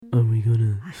we're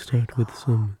gonna start with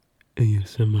some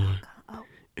ASMR. Oh,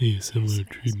 ASMR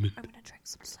treatment. I'm gonna drink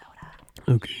some soda.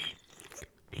 Okay.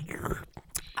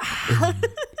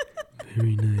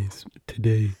 Very nice.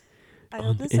 Today I on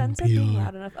hope the sense of being NPR,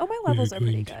 loud enough. Oh, my we're levels are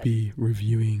pretty going to good. be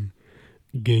reviewing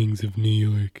Gangs of New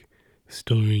York,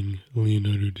 starring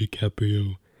Leonardo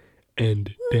DiCaprio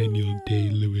and Daniel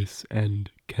Day-Lewis and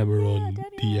Cameron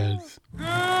Daniel. Diaz.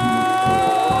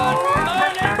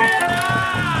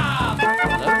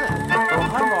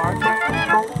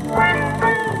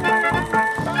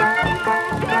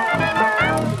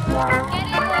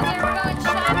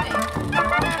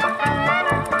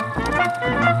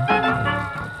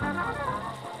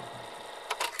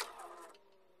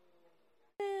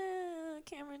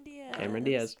 Cameron Diaz. Cameron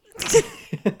Diaz.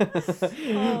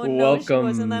 Oh, no, Welcome she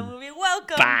was in that movie.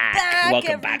 Welcome back,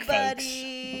 Welcome back,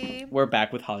 everybody. We're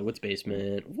back with Hollywood's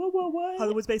Basement. What?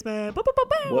 Hollywood's Basement.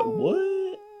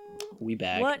 What? We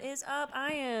back. What is up?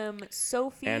 I am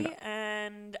Sophie,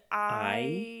 and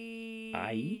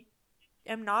I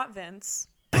am not Vince.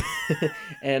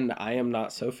 And I am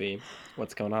not Sophie.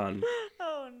 What's going on?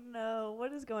 Oh no,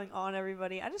 what is going on,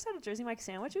 everybody? I just had a Jersey Mike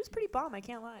sandwich. It was pretty bomb, I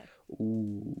can't lie.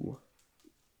 Ooh.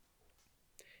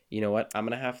 You know what? I'm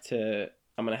gonna have to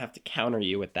counter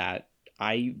you with that.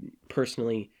 I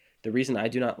personally, the reason I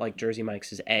do not like Jersey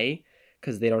Mike's is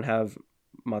because they don't have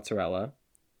mozzarella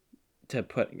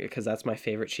because that's my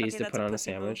favorite cheese to put on a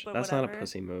sandwich. That's not a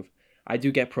pussy move. I do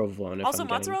get provolone if also, I'm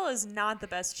getting... mozzarella is not the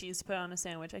best cheese to put on a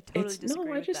sandwich. I totally disagree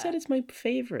with I just said it's my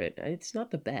favorite. It's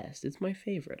not the best. It's my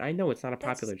favorite. I know it's not a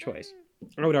popular choice.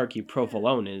 I would argue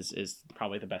provolone is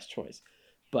probably the best choice.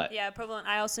 But yeah, provolone.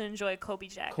 I also enjoy Colby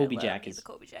Jack. Colby Jack is the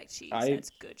Colby Jack cheese. That's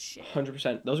good shit.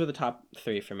 100%. Those are the top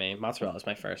three for me. Mozzarella is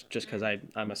my first, just because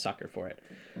I'm a sucker for it.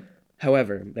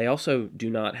 However, they also do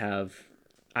not have...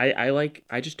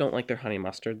 I just don't like their honey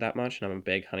mustard that much, and I'm a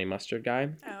big honey mustard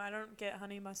guy. Oh, I don't get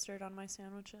honey mustard on my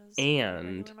sandwiches.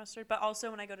 And regular mustard, but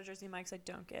also when I go to Jersey Mike's, I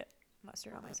don't get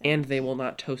mustard on my sandwich. And they will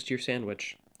not toast your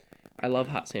sandwich. I love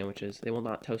hot sandwiches. They will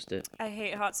not toast it. I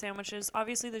hate hot sandwiches.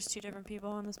 Obviously, there's two different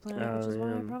people on this planet, which is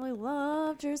why I probably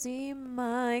love Jersey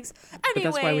Mike's. Anyways, but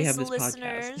that's why we have this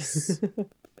listeners, podcast.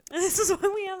 this is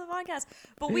why we have the podcast.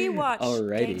 But we watched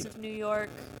Gangs of New York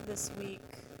this week.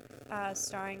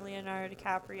 Starring Leonardo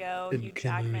DiCaprio, Hugh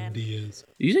Jackman. Diaz.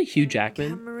 Did you say Hugh Jackman?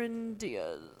 Cameron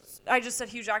Diaz. I just said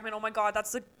Hugh Jackman. Oh my god,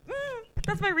 that's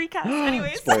my recap.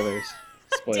 Anyways. Spoilers.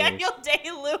 Daniel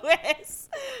Day-Lewis.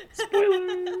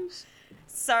 Spoilers.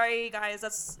 Sorry, guys.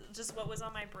 That's just what was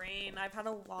on my brain. I've had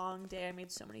a long day. I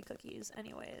made so many cookies.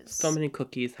 Anyways. So many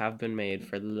cookies have been made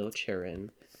for the little Chirin.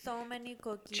 So many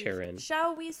cookies. Chirin.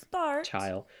 Shall we start?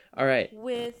 Child. All right.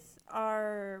 With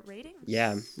our ratings?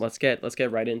 Yeah. Let's get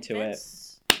right into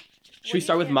Vince, it. Should we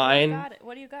start with mine?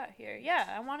 What do you got here?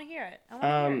 Yeah, I want to hear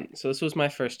it. So this was my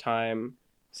first time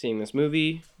seeing this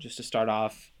movie, just to start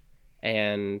off.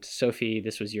 And Sophie,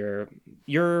 this was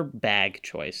your bag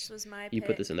choice. This was my pick. You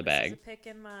put this in the bag. This is a pick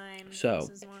in mine. So,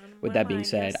 with that being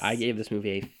said, I gave this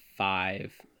movie a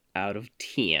 5 out of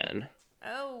 10.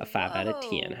 Oh, a 5 out of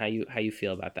 10. How you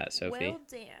feel about that, Sophie? Well,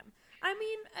 damn. I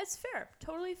mean, it's fair.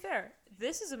 Totally fair.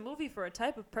 This is a movie for a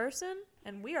type of person,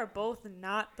 and we are both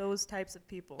not those types of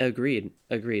people. Agreed.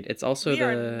 It's also we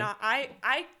are not.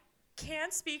 I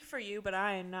can't speak for you, but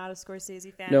I am not a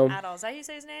Scorsese fan at all. Is that how you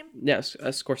say his name? Yes,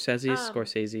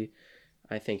 Scorsese.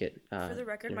 I think it. For the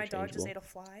record, my dog just ate a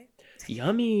fly.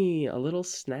 Yummy! A little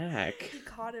snack. He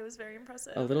caught it. It was very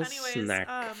impressive. A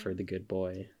snack for the good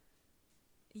boy.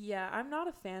 Yeah, I'm not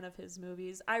a fan of his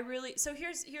movies. So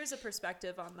here's a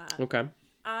perspective on that. Okay.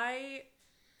 I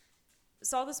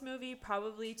saw this movie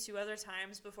probably 2 other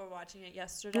times before watching it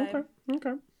yesterday.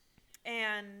 Okay.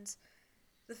 And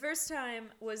the first time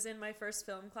was in my first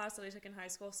film class that I took in high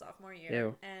school, sophomore year.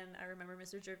 Ew. And I remember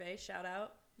Mr. Gervais, shout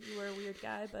out. You were a weird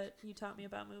guy, but you taught me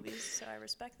about movies, so I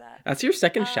respect that. That's your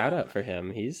second shout out for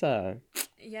him. He's a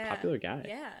popular guy.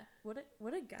 Yeah. What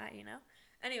a guy, you know?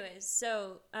 Anyways,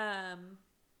 so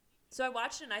I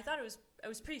watched it and I thought it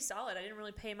was pretty solid. I didn't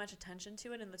really pay much attention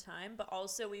to it in the time, but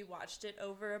also we watched it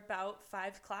over about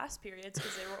 5 class periods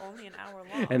because they were only an hour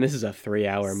long. And this is a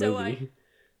 3-hour movie.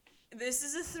 This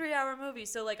is a 3-hour movie,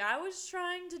 so I was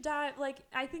trying to dive.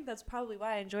 I think that's probably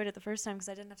why I enjoyed it the first time because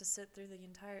I didn't have to sit through the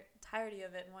entirety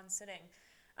of it in one sitting.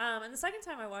 And the second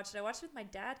time I watched it with my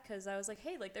dad because I was like,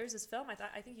 hey, there's this film.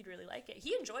 I think he'd really like it.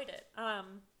 He enjoyed it.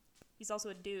 He's also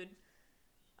a dude.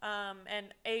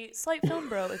 And a slight film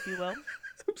bro, if you will.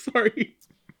 I'm sorry.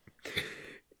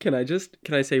 Can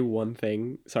I say one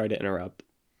thing? Sorry to interrupt.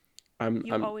 I'm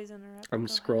always interrupt. I'm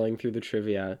scrolling through the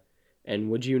trivia, and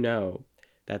would you know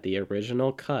that the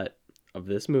original cut of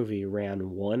this movie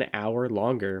ran 1 hour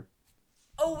longer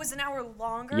Oh, it was an hour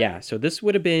longer? Yeah, so this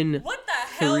would have been What the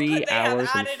hell 3 could they have hours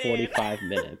and added in? 45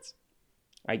 minutes.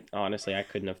 I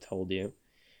couldn't have told you.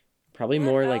 Probably What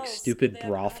more like else stupid could they have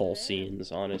brothel added in?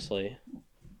 scenes, honestly.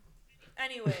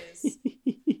 Anyways.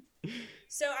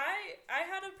 So I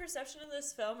had a perception of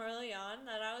this film early on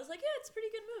that I was like, yeah, it's a pretty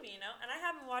good movie, you know? And I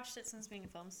haven't watched it since being a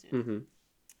film student. Mm-hmm.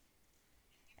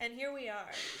 And here we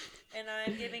are. And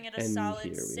I'm giving it a And solid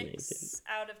here we make 6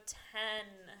 out of 10.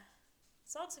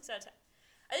 Solid 6 out of 10.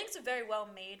 I think it's a very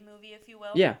well-made movie, if you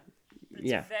will. Yeah. But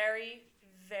it's very,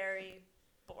 very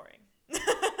boring.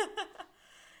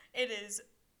 It is,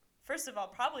 first of all,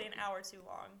 probably an hour too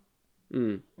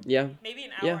long. Yeah. Maybe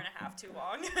an hour and a half too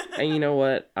long. And you know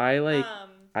what?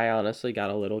 I honestly got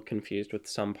a little confused with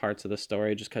some parts of the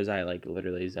story just because I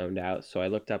literally zoned out. So I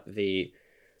looked up the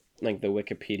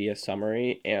Wikipedia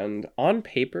summary, and on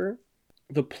paper,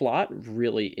 the plot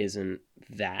really isn't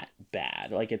that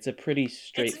bad. It's a pretty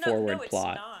straightforward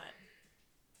plot. It's not.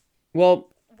 Well,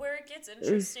 where it gets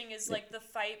interesting is the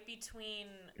fight between.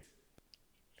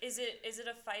 Is it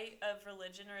a fight of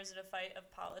religion or is it a fight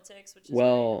of politics, which is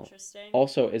very interesting?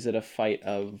 Also, is it a fight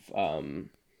of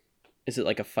is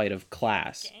it a fight of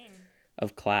class? Gang.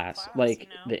 Of class,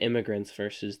 the immigrants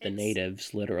versus the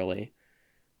natives, literally.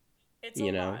 It's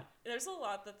a lot. There's a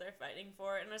lot that they're fighting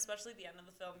for, and especially the end of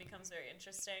the film becomes very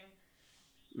interesting.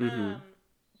 Mm-hmm.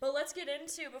 But let's get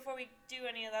into, before we do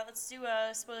any of that, let's do a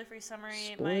spoiler-free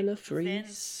summary. Spoiler-free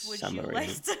summary. Would you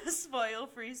like to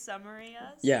spoil-free summary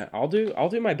us? Yeah, I'll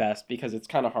do my best because it's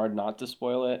kind of hard not to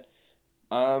spoil it.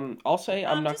 I'll say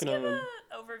I'm not gonna. Just give an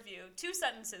overview. 2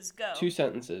 sentences. Go. 2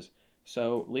 sentences.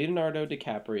 So Leonardo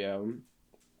DiCaprio.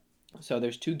 So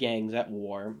there's 2 gangs at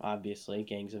war, obviously,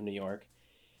 gangs of New York.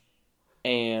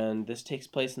 And this takes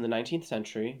place in the 19th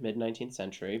century, mid-19th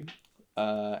century.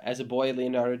 As a boy,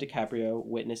 Leonardo DiCaprio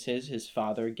witnesses his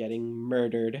father getting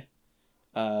murdered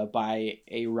by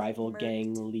a rival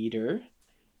gang leader.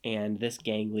 And this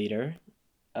gang leader,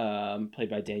 played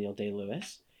by Daniel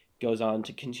Day-Lewis, goes on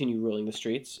to continue ruling the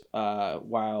streets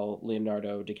while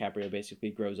Leonardo DiCaprio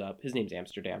basically grows up. His name's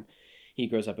Amsterdam. He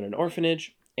grows up in an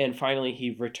orphanage, and finally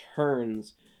he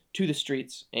returns to the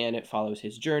streets, and it follows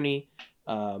his journey,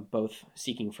 both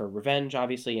seeking for revenge,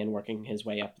 obviously, and working his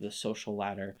way up the social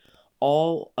ladder,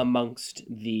 all amongst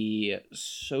the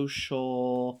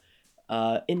social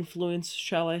influence,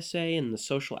 shall I say, and the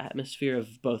social atmosphere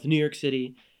of both New York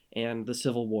City and the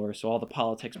Civil War, so all the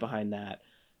politics behind that.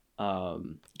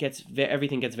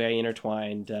 Everything gets very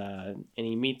intertwined, and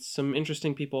he meets some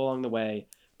interesting people along the way,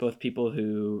 both people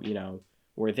who,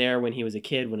 were there when he was a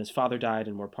kid, when his father died,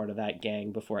 and were part of that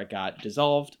gang before it got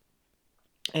dissolved,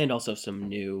 and also some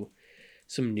new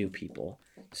people.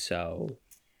 So,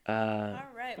 all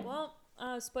right. Well,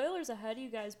 spoilers ahead, you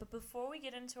guys. But before we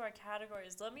get into our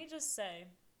categories, let me just say,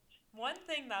 one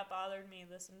thing that bothered me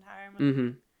this entire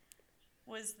movie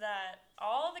was that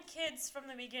all the kids from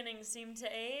the beginning seemed to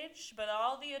age, but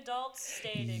all the adults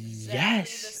stayed exactly the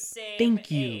same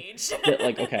age.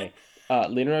 Okay.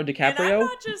 Leonardo DiCaprio,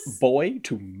 boy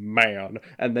to man.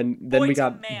 And then we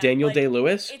got Daniel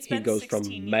Day-Lewis. He goes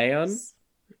from man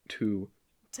to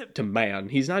man.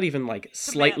 He's not even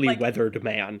slightly weathered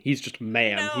man. He's just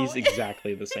man. No, he's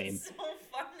exactly the same. It's so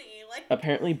funny.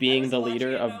 Apparently being the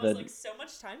leader of the so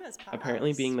much time has passed.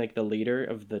 Apparently being the leader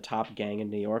of the top gang in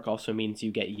New York also means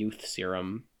you get youth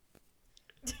serum.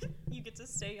 You get to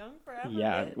stay young forever.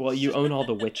 Yeah. Bitch. Well, you own all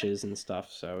the witches and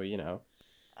stuff, so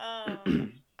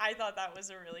I thought that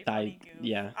was a really funny goof.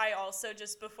 Yeah. I also,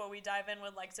 just before we dive in,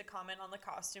 would like to comment on the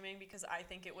costuming because I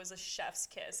think it was a chef's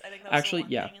kiss. I think that was the one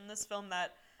thing in this film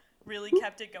that really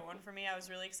kept it going for me. I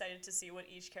was really excited to see what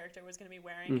each character was going to be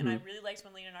wearing, and I really liked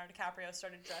when Leonardo DiCaprio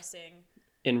started dressing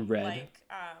in red.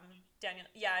 Daniel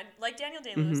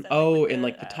Day-Lewis. In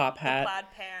the top hat, the plaid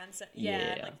pants, and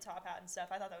the top hat and stuff.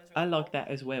 I thought that was really I cool. like that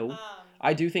as well.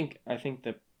 I think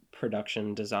the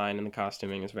production design and the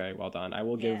costuming is very well done. I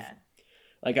will give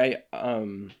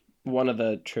one of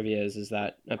the trivia is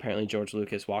that apparently George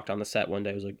Lucas walked on the set one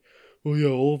day and was like, "Oh yeah,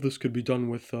 all of this could be done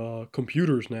with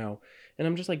computers now." And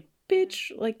I'm just like,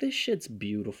 "Bitch, this shit's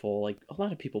beautiful." A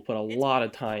lot of people put a lot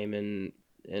of time and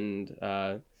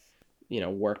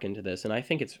work into this, and I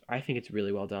think it's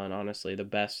really well done, honestly.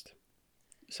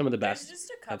 Some of the best There's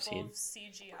just a I've seen. couple of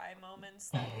CGI moments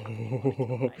that made me want to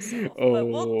kill myself. But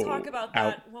we'll talk about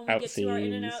that when we get to our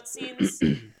in and out scenes.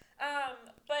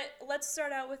 But let's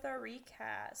start out with our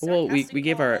recast. Well, we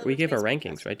gave our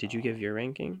rankings, right? Did you give your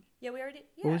ranking? Yeah, we already.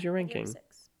 Yeah, what was your ranking?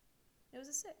 It was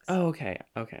a 6. Oh, okay.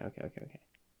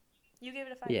 You gave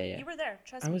it a 5. Yeah. You were there.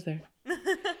 Trust me. I was there.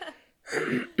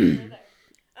 You were there.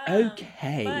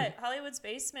 Okay. But Hollywood's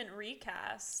Basement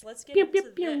recast. Let's get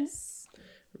into this.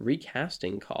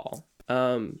 recasting call.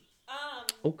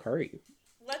 Oh, Curry.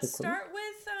 Let's Okay. start with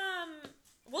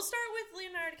we'll start with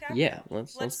Leonardo DiCaprio. Yeah,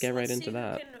 let's get right into see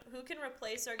that. Who can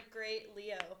replace our great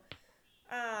Leo?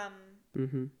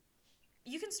 Mm-hmm.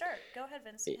 You can start. Go ahead,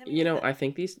 Vince. Hit me You know, with it. I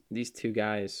think these two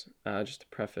guys, just to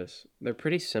preface, they're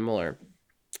pretty similar.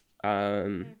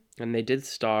 And they did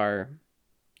star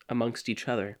amongst each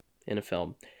other in a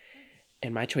film.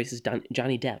 And my choice is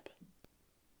Johnny Depp.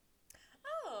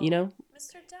 Oh, You know?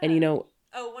 Mr. Depp. And you know,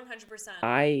 oh, 100%.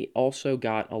 I also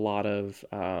got a lot of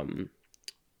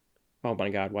oh my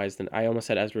god, why is the I almost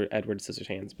said Edward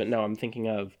Scissorhands, but no, I'm thinking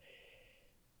of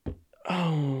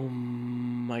oh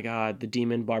my god, the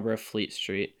demon barber of Fleet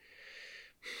Street.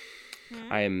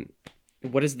 I am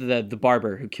what is the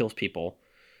barber who kills people?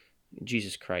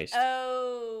 Jesus Christ.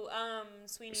 Oh,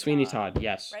 Sweeney Todd,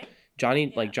 yes. Right?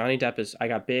 Johnny Yeah. Johnny Depp is I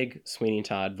got big Sweeney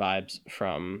Todd vibes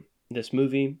from this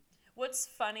movie. What's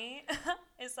funny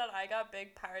is that I got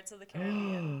big Pirates of the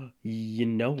Caribbean You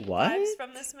know what? vibes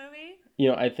from this movie, You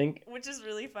know, I think which is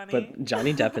really funny. but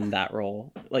Johnny Depp in that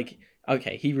role, like,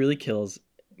 okay, he really kills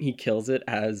it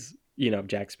as, you know,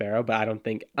 Jack Sparrow, but I don't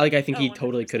think, like, I think Oh, he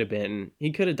totally 100%.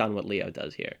 he could have done what Leo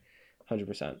does here.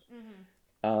 100%.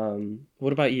 Mm-hmm.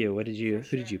 What about you? Who did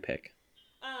For you sure. pick?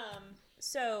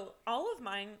 So all of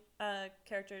mine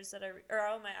characters that or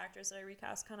all of my actors that I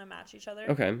recast kind of match each other.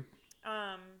 Okay.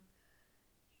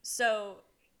 So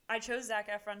I chose Zac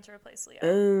Efron to replace Leo.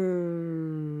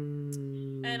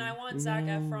 And I want Zac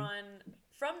Efron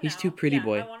from He's now. too pretty Yeah,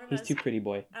 boy. I want him He's as, too pretty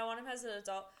boy. I want him as an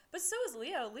adult. But so is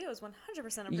Leo. Leo's 100%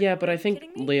 a pretty Yeah, boy. but Are I you think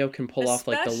kidding me? Leo can pull off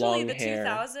like the long Especially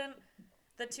hair.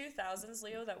 The 2000s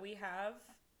Leo that we have,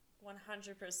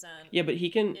 100% Yeah, but he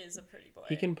can is a pretty boy.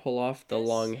 pull off the This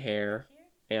long hair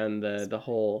here? and the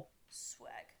whole Swag.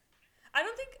 I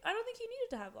don't think he needed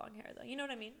to have long hair though. You know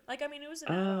what I mean? Like, I mean, it was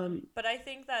an add-on. But I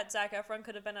think that Zac Efron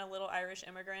could have been a little Irish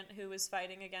immigrant who was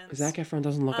fighting against. Zac Efron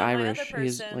doesn't look my Irish. other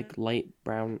He's person like light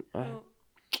brown. who-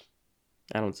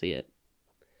 I don't see it.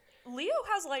 Leo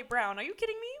has light brown. Are you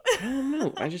kidding me? I don't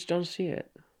know. I just don't see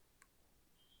it.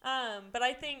 But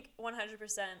I think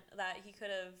 100% that he could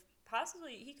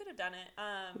have done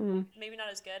it. Maybe not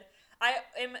as good. I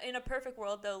am in a perfect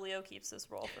world though. Leo keeps this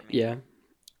role for me. Yeah.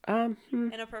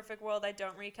 In a perfect world, I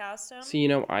don't recast him. See, you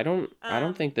know, I don't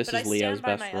think this but is Leo's I stand by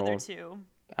best my role. other two.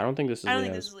 I don't think this is I don't Leo's.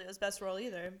 think this is Leo's best role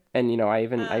either. And you know, I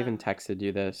even texted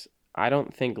you this. I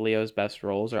don't think Leo's best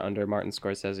roles are under Martin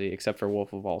Scorsese, except for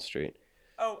Wolf of Wall Street.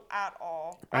 Oh, at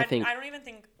all. I think- I don't even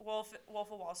think Wolf of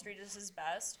Wall Street is his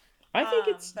best. I think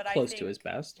it's but I close to think- his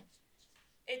best.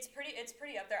 It's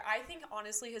pretty up there. I think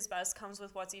honestly his best comes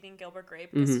with What's Eating Gilbert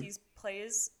Grape because he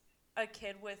plays a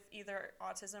kid with either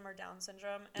autism or Down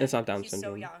syndrome. And It's not Down he's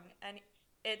syndrome. so young and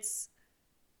it's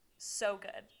so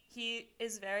good. He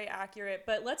is very accurate.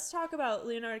 But let's talk about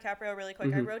Leonardo DiCaprio really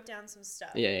quick. I wrote down some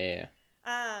stuff. Yeah.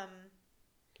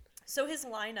 So his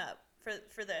lineup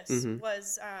for this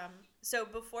was so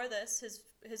before this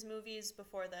his movies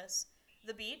before this,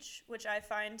 The Beach, which I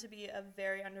find to be a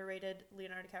very underrated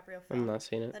Leonardo DiCaprio film. I'm not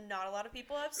seeing it. That not a lot of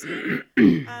people have seen.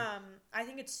 I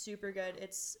think it's super good.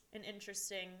 It's an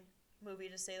interesting movie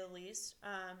to say the least.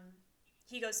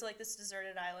 He goes to like this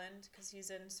deserted island because he's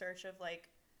in search of like,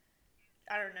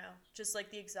 I don't know, just like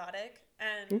the exotic,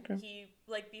 and he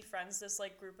like befriends this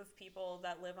like group of people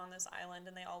that live on this island,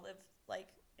 and they all live like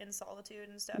in solitude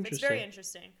and stuff. It's very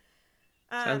interesting.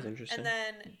 Sounds interesting. And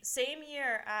then same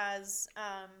year as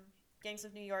Gangs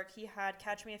of New York, he had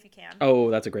Catch Me If You Can.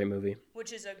 Oh, that's a great movie.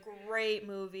 Which is a great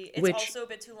movie. It's Which- also a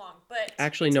bit too long, but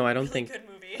Actually, it's no, a I don't really think. good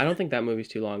movie. I don't think that movie's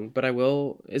too long, but I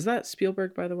will. Is that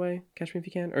Spielberg, by the way? Catch Me If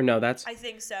You Can, or no? That's I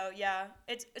think so. Yeah,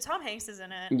 it's Tom Hanks is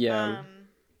in it. Yeah.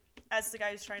 As the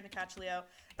guy who's trying to catch Leo,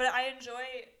 but I enjoy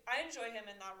him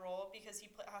in that role because he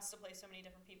has to play so many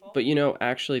different people. But you know,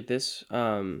 actually, this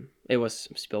it was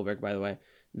Spielberg, by the way.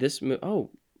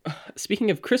 Speaking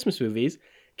of Christmas movies,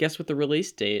 guess what the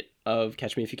release date of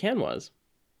Catch Me If You Can was?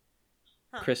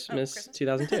 Huh. Christmas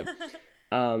 2002.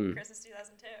 Christmas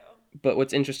 2002. But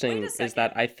what's interesting Wait a is second.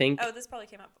 that I think Oh, this probably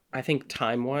came up.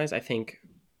 time-wise, I think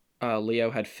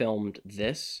Leo had filmed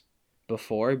this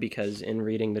before, because in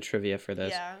reading the trivia for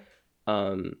this,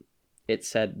 Yeah. it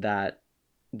said that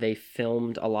they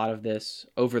filmed a lot of this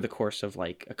over the course of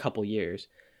like a couple years.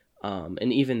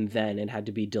 And even then it had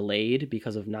to be delayed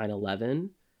because of 9/11.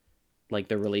 Like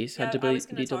the release had to I was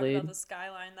be gonna talk delayed. about the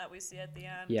skyline that we see at the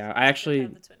end. Yeah, I that actually-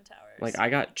 have the Twin Towers. Like I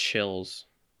got chills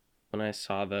when I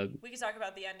saw We can talk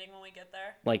about the ending when we get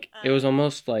there. like it was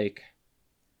almost like,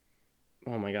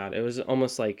 oh my god, it was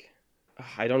almost like,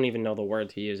 I don't even know the word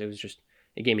to use. It was just,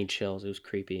 it gave me chills. It was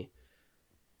creepy.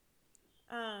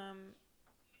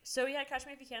 So he had Catch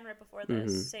Me If You Can right before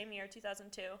this, Mhm. same year,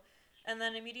 2002. And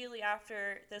then immediately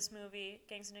after this movie,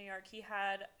 Gangs of New York, he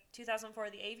had 2004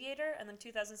 The Aviator and then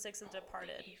 2006 The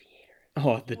Departed.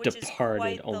 Oh, The Which is Departed.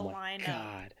 quite Oh the my lineup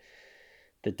god.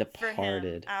 The for him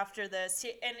Departed. after this.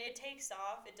 And it takes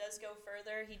off. It does go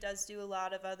further. He does do a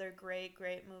lot of other great,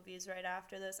 great movies right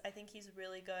after this. I think he's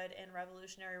really good in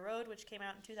Revolutionary Road, which came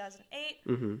out in 2008.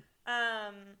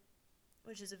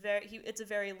 Which is it's a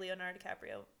very Leonardo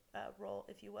DiCaprio role,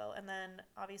 if you will. And then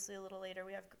obviously a little later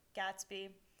we have Gatsby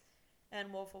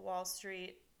and Wolf of Wall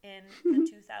Street in the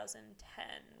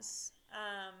 2010s.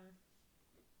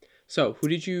 So, who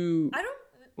did you... I don't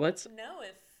Let's... know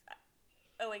if...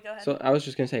 Oh, wait, go ahead. So, I was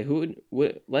just going to say,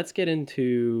 let's get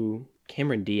into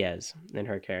Cameron Diaz and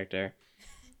her character.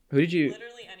 Literally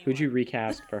anyone. Who'd you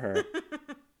recast for her?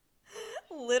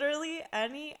 Literally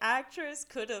any actress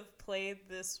could have played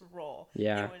this role.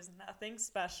 Yeah. It was nothing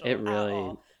special It at really...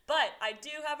 all. But I do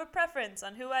have a preference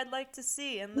on who I'd like to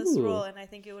see in this Ooh. role, and I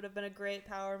think it would have been a great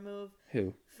power move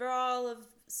Who? for all of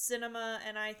cinema,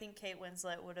 and I think Kate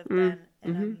Winslet would have been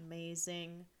an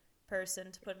amazing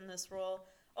person to put in this role,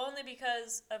 only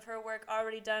because of her work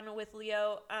already done with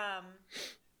Leo.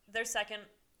 Their second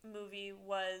movie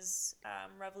was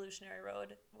Revolutionary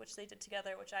Road, which they did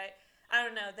together, which I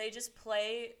don't know, they just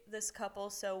play this couple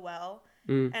so well.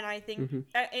 And I think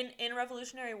in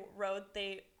Revolutionary Road,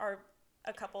 they are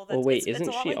a couple that's wait, it's a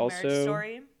lot like Marriage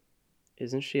Story.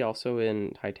 Isn't she also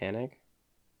in Titanic?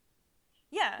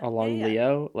 Yeah. Along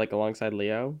Leo? Like alongside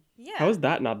Leo? Yeah. How is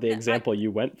that not the example you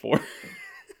went for?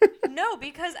 No,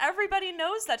 because everybody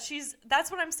knows that that's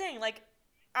what I'm saying. Like,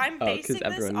 I'm basing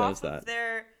this off of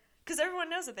because everyone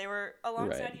knows that they were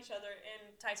alongside each other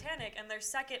in Titanic, and their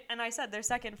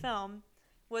second film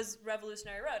was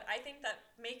Revolutionary Road. I think that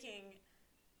making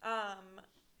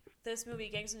this movie,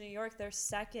 Gangs of New York, their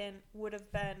second would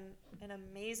have been an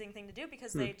amazing thing to do,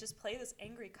 because they just play this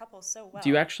angry couple so well. Do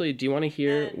you want to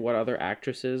hear what other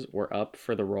actresses were up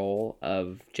for the role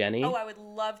of Jenny? Oh, I would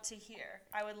love to hear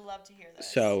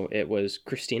this. So it was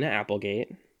Christina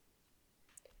Applegate.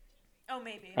 Oh,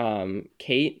 maybe.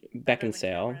 Kate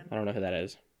Beckinsale. I don't know who that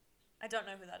is. I don't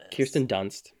know who that is. Kirsten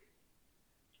Dunst.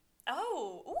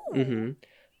 Oh, ooh.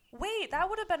 Mm-hmm. Wait, that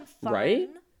would have been fun. Right?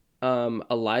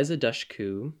 Eliza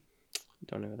Dushku.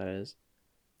 Don't know who that is.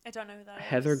 I don't know who that is.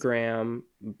 Heather Graham,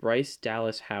 Bryce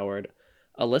Dallas Howard,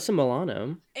 Alyssa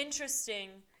Milano. Interesting.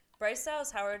 Bryce Dallas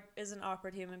Howard is an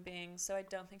awkward human being, so I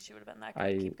don't think she would have been that good.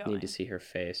 I Keep going. need to see her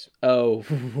face. Oh,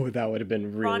 that would have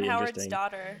been really Ron interesting.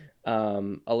 Howard's daughter.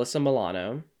 Alyssa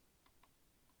Milano.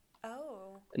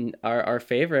 Oh. Our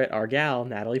favorite, our gal,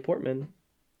 Natalie Portman.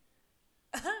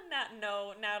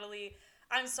 No, Natalie.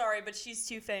 I'm sorry, but she's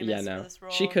too famous for this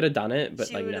role. She could have done it, but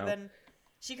she no.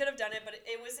 She could have done it, but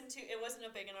it wasn't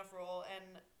a big enough role,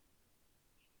 and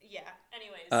yeah.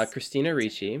 Anyways. Christina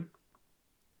Ricci.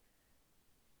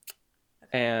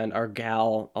 Okay. And our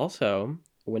gal also,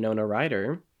 Winona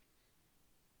Ryder.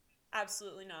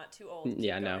 Absolutely not. Too old.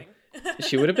 Yeah, no.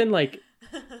 She would have been like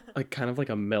kind of like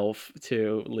a MILF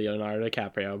to Leonardo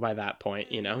DiCaprio by that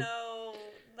point, you know? No,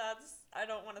 I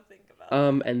don't want to think about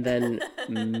and then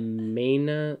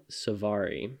Mena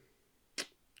Savari.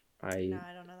 I don't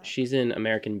know that. She's in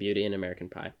American Beauty and American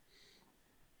Pie.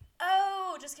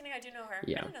 Oh, just kidding. I do know her.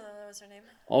 Yeah. I didn't know that was her name.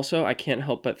 Also, I can't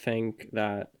help but think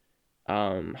that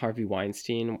Harvey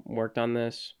Weinstein worked on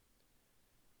this.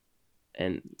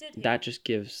 And that just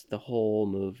gives the whole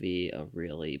movie a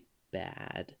really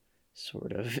bad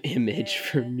sort of image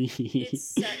for me.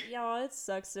 It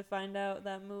sucks to find out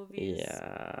that movies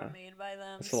were made by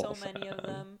them. So many of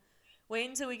them. Wait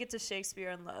until we get to Shakespeare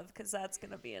in Love, because that's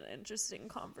going to be an interesting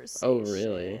conversation. Oh,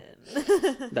 really?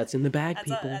 That's in the bag,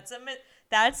 people.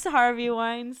 That's Harvey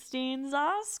Weinstein's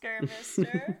Oscar,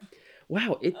 mister.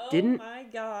 Wow, it didn't... Oh, my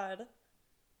God.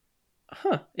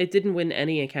 Huh. It didn't win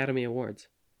any Academy Awards,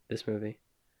 this movie.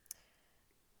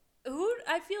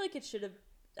 I feel like it should have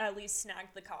at least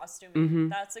snagged the costuming. Mm-hmm.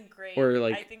 That's a great... Or,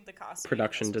 like, I think the costume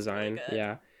production design, really good.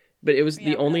 yeah. But it was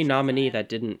the only nominee that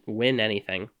didn't win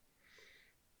anything.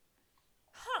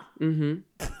 Huh.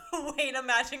 Mm-hmm. Wait,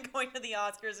 imagine going to the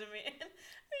Oscars and being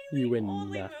you win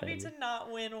only nothing. Movie to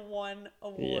not win one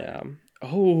award. Yeah.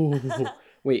 Oh,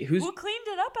 wait, who cleaned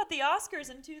it up at the Oscars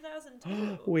in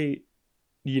 2002? Wait,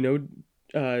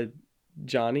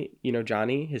 Johnny? You know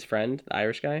Johnny, his friend, the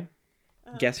Irish guy?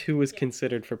 Uh-huh. Guess who was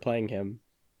considered for playing him?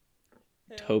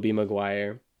 Who? Tobey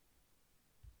Maguire.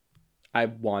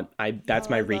 That's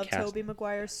my recast. I love Tobey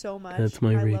Maguire so much. That's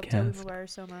my recast. I love Tobey Maguire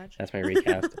so much. That's my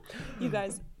recast. You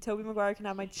guys, Tobey Maguire can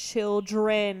have my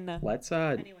children.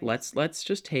 Let's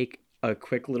just take a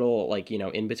quick little like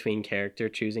in between character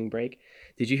choosing break.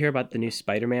 Did you hear about the new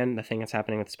Spider-Man? The thing that's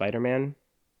happening with Spider-Man?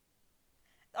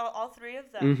 All three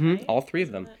of them, right? All three of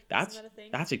Isn't them. isn't that a thing?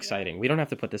 That's Yeah. exciting. We don't have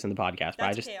to put this in the podcast,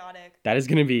 but That's chaotic. that is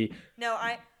gonna be No,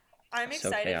 I'm so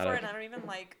excited for it, chaotic. and I don't even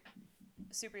like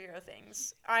superhero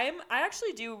things. I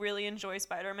actually do really enjoy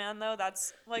Spider-Man though.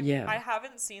 That's like Yeah. I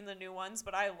haven't seen the new ones,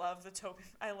 but I love the Tobey.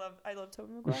 I love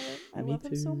Tobey Maguire. I Me love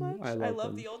him so too. much. I I love love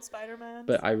him. the old Spider-Man.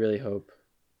 But I really hope.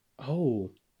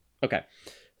 Oh, okay.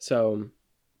 So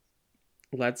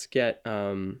let's get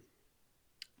on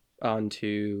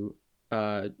to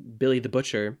Billy the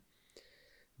Butcher.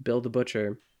 Bill the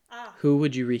Butcher. Who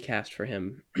would you recast for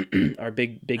him? Our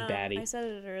big baddie. I said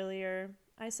it earlier,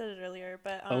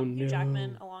 but Oh, Hugh no.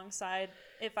 Jackman alongside.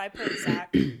 If I put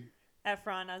Zac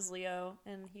Efron as Leo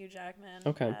and Hugh Jackman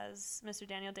Okay. as Mr.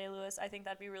 Daniel Day-Lewis, I think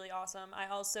that'd be really awesome. I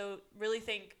also really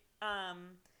think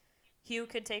Hugh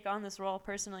could take on this role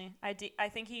personally. I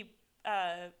think he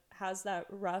has that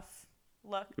rough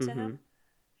look to him.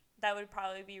 That would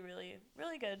probably be really,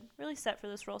 really good, really set for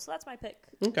this role. So that's my pick,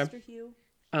 Okay. Mr. Hugh.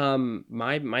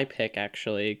 My pick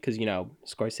actually, because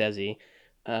Scorsese,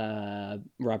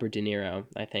 Robert De Niro,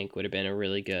 I think would have been a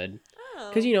really good. Oh.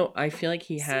 Because I feel like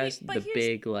he has but the here's-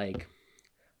 big like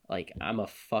I'm a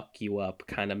fuck you up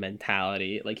kind of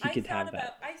mentality. Like he could have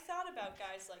that. I thought about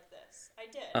guys like this. I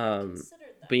did. I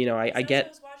considered that. but I get. As I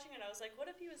was watching it, I was like, what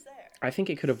if he was there? I think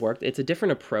it could have worked. It's a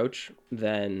different approach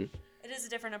than It is a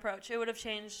different approach. It would have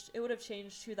changed who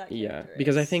that character yeah,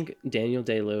 because I is. think Daniel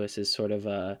Day-Lewis is sort of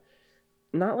a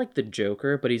not like the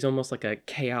Joker, but he's almost like a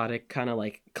chaotic kind of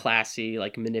like classy,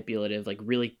 like manipulative, like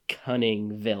really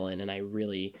cunning villain, and I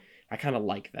kind of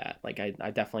like that. Like I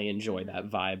definitely enjoy that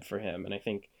vibe for him, and I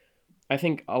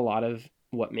think a lot of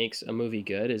what makes a movie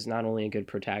good is not only a good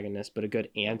protagonist but a good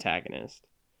antagonist.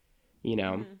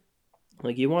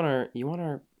 Like you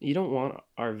don't want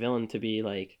our villain to be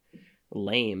like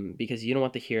lame because you don't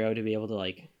want the hero to be able to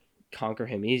like conquer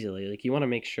him easily. Like you want to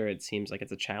make sure it seems like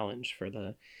it's a challenge for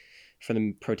the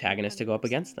protagonist to go up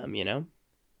against them,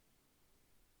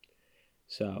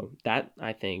 So that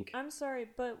I think I'm sorry,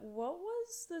 but what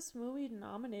was this movie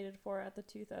nominated for at the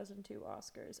 2002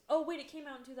 Oscars? Oh wait, it came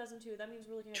out in 2002. That means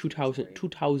we're looking at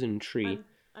 2003.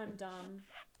 I'm dumb.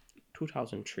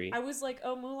 2003. I was like,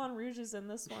 oh, Moulin Rouge is in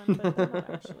this one, but they're not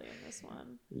actually in this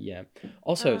one. Yeah.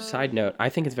 Also, side note, I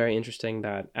think it's very interesting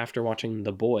that after watching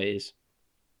The Boys,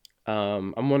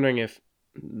 I'm wondering if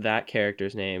that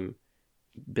character's name,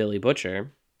 Billy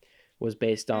Butcher, was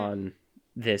based on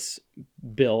this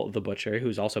Bill the Butcher,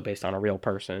 who's also based on a real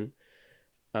person.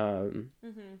 So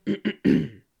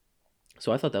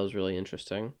I thought that was really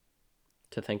interesting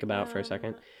to think about for a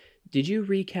second. Did you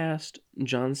recast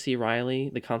John C. Reilly,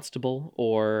 the constable,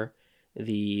 or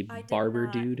the barber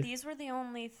dude? These were the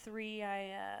only three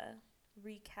I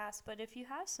recast, but if you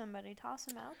have somebody, toss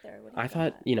them out there. What do you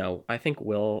thought, I think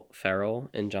Will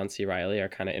Ferrell and John C. Reilly are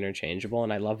kind of interchangeable,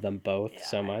 and I love them both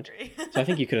so much. So I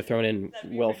think you could have thrown in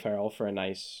Will Ferrell for a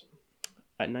nice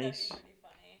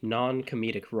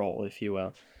non-comedic role, if you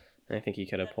will. And I think he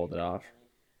could have pulled it off.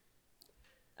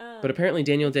 But apparently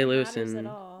Daniel Day-Lewis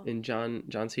and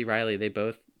John C. Reilly,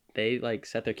 they like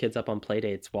set their kids up on play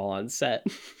dates while on set.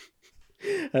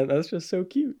 And that's just so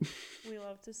cute. We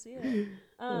love to see it.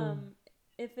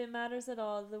 If it matters at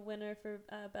all, the winner for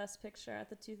Best Picture at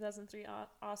the 2003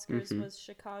 Oscars was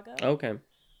Chicago. Okay.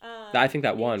 I think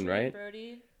that won, Adrien right?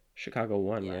 Brody. Chicago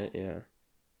won, right? Yeah.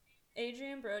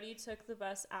 Adrien Brody took the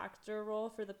Best Actor role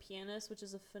for The Pianist, which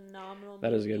is a phenomenal movie.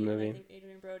 That is a good movie. I think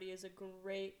Adrien Brody is a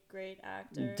great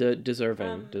actor.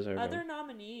 Deserving. Other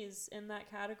nominees in that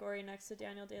category next to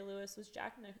Daniel Day-Lewis was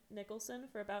Jack Nicholson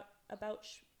for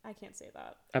I can't say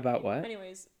that. About what?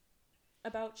 Anyways,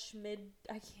 about Schmid.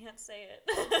 I can't say it.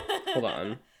 Hold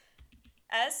on.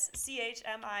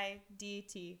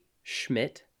 SCHMIDT.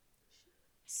 Schmidt?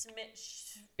 Schmidt.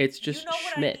 It's just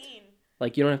Schmidt. What I mean.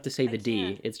 Like you don't have to say the D.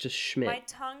 can't. It's just Schmidt. My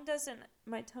tongue doesn't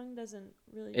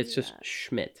really. It's do just that.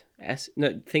 Schmidt.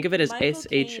 Think of it as Michael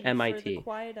Caine for SHMIT. The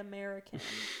Quiet American.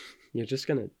 You're just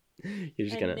gonna.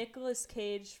 And Nicolas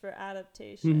Cage for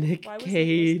adaptation. Why was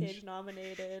Cage. Nicolas Cage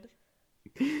nominated?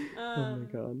 Oh my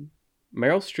god.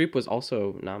 Meryl Streep was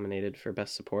also nominated for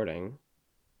Best Supporting.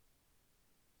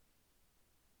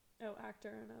 Oh, actor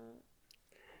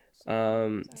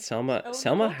and Selma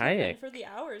Hayek for The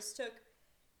Hours took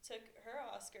her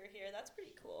Oscar here. That's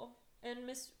pretty cool. And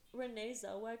Miss Renee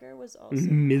Zellweger was also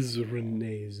Ms.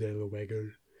 Renee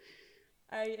Zellweger.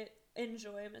 I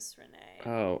enjoy Miss Renee.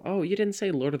 Oh, you didn't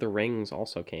say Lord of the Rings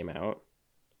also came out.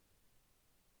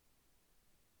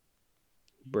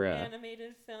 Bruh.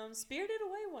 Animated film. Spirited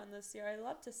Away won this year. I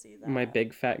love to see that. My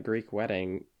Big Fat Greek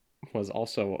Wedding was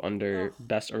also under Oh,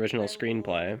 Best Original I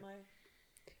Screenplay. love my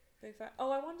big fat.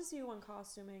 Oh, I wanted to see you on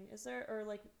costuming. Is there or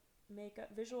like makeup,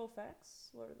 visual effects?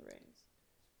 Lord of the Rings,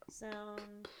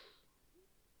 sound.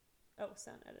 Oh,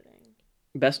 sound editing.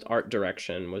 Best Art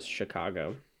Direction was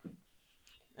Chicago.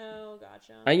 Oh,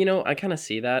 gotcha. I kind of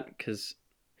see that because,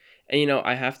 and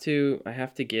I have to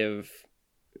give,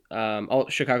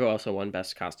 Chicago also won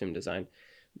Best Costume Design,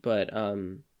 but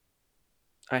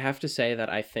I have to say that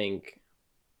I think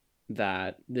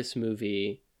that this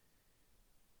movie,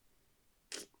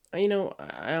 I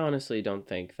honestly don't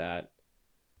think that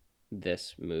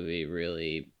this movie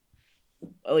really,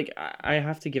 like, I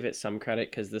have to give it some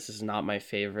credit because this is not my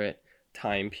favorite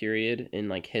time period in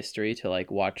like history to like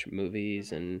watch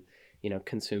movies and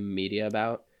consume media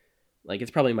about. Like,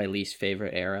 it's probably my least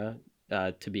favorite era,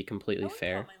 to be completely I wouldn't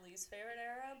fair. call it my least favorite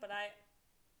era, but I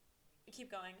keep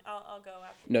going. I'll go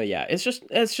after. No, yeah, it's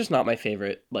just not my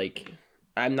favorite. Like,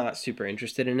 I'm not super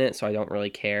interested in it, so I don't really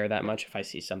care that much if I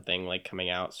see something like coming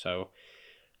out. So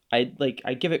I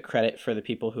give it credit for the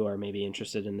people who are maybe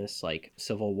interested in this like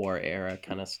Civil War era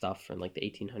kind of stuff from like the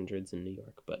 1800s in New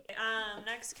York. But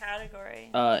Next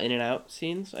category. in and out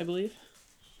scenes, I believe.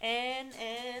 In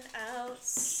and out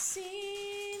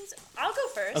scenes. I'll go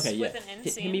first Okay, yeah. with an in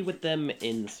Hit scene. me with them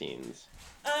in scenes.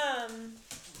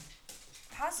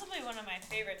 Possibly one of my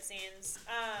favorite scenes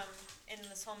in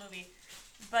this whole movie.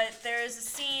 But there is a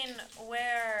scene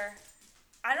where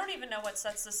I don't even know what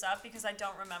sets this up because I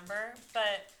don't remember,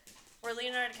 but where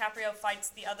Leonardo DiCaprio fights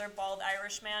the other bald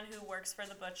Irishman who works for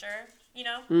the butcher, Do you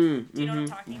know what I'm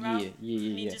talking about? Yeah.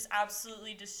 And he just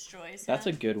absolutely destroys him. That's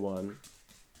a good one.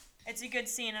 It's a good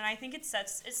scene, and I think it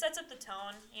sets up the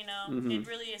tone. It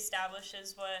really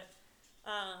establishes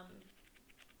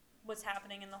what's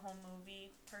happening in the whole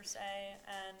movie per se,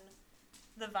 and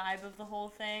the vibe of the whole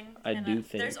thing. I do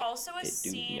think there's also a it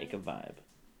scene. do make a vibe.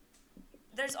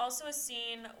 There's also a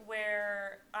scene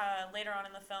where later on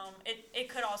in the film, it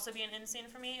could also be an in scene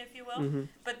for me, if you will.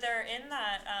 But they're in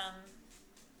that.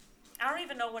 I don't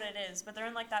even know what it is, but they're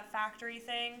in like that factory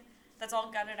thing that's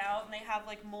all gutted out, and they have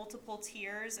like multiple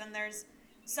tiers, and there's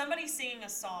somebody singing a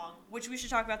song, which we should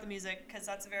talk about the music because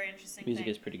that's a very interesting Music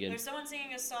thing. is pretty good. There's someone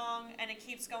singing a song, and it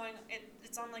keeps going.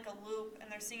 It's on like a loop,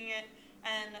 and they're singing it,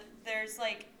 and there's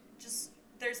like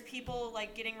there's people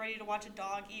like getting ready to watch a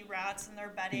dog eat rats, and they're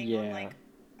betting on like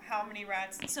how many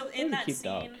rats. So in that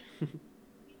scene,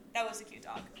 that was a cute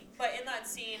dog. But in that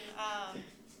scene,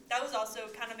 that was also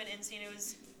kind of an in scene. It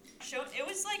was It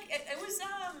was like it was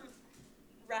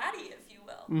ratty, if you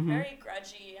will, very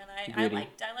grudgy, and I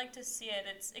like to see it.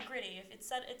 It's gritty. It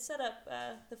set up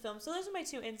the film. So those are my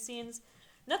two in scenes.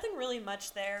 Nothing really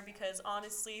much there because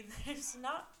honestly, there's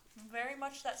not very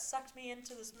much that sucked me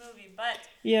into this movie. But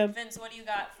yeah, Vince, what do you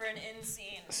got for an in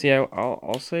scene? See,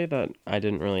 I'll say that I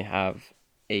didn't really have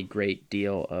a great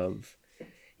deal of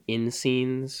in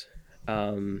scenes.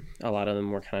 A lot of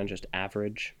them were kind of just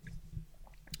average.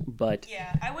 But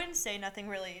yeah, I wouldn't say nothing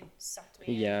really sucked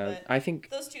me in. Yeah, But I think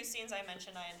those two scenes I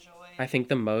mentioned I enjoyed. I think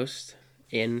the most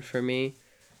in for me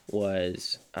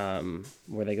was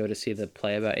where they go to see the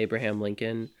play about Abraham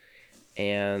Lincoln,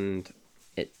 and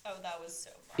Oh, that was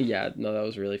so fun. yeah, no, that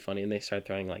was really funny, and they start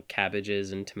throwing like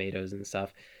cabbages and tomatoes and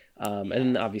stuff,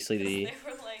 and obviously They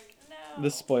were like, no. the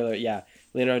spoiler, yeah,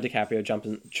 Leonardo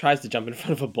DiCaprio tries to jump in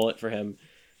front of a bullet for him.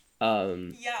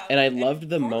 Yeah, and I loved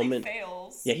the totally moment.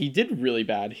 Fails. Yeah, he did really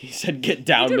bad. He said, "Get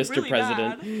down, Mr. Really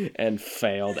President," bad. and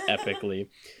failed epically.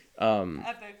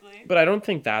 Epically. But I don't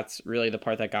think that's really the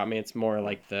part that got me. It's more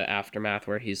like the aftermath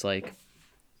where he's like,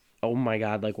 "Oh my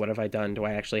God, like what have I done? Do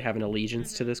I actually have an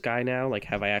allegiance to this guy now? Like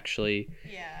have I actually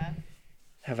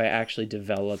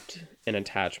developed an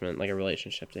attachment, like a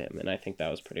relationship to him?" And I think that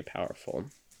was pretty powerful.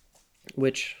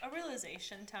 Which a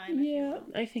realization time. If you will.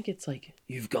 I think it's like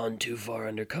you've gone too far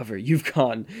undercover. You've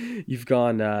gone.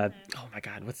 Oh my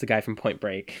God, what's the guy from Point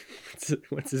Break?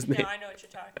 What's his name? No, I know what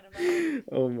you're talking about.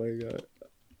 Oh my God.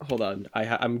 Hold on.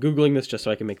 I'm Googling this just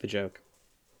so I can make the joke.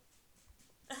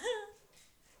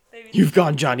 Baby, You've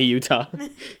gone Johnny Utah. oh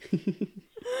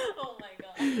my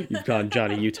God. You've gone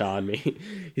Johnny Utah on me.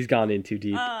 He's gone in too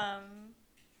deep.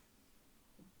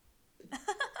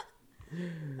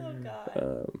 Oh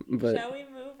God. But Shall we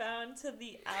move on to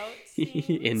the out scenes?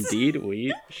 Indeed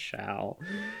we shall.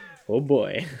 Oh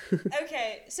boy.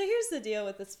 Okay, so here's the deal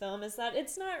with this film is that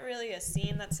it's not really a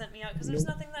scene that sent me out because there's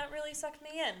nothing that really sucked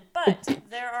me in. But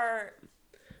there are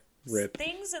Rip.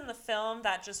 things in the film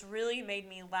that just really made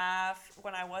me laugh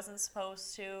when I wasn't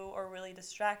supposed to or really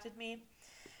distracted me.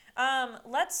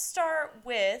 Let's start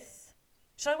with...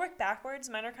 Shall I work backwards?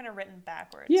 Mine are kind of written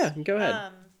backwards. Yeah, go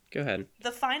ahead. Go ahead.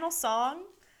 The final song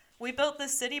We Built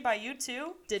This City by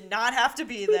U2 did not have to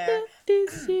be there.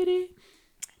 This city.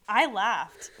 I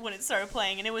laughed when it started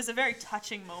playing, and it was a very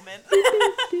touching moment,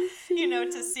 you know,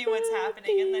 to see what's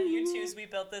happening. And then U2's We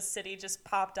Built This City just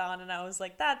popped on, and I was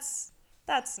like, that's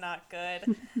not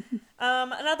good.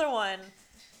 Another one,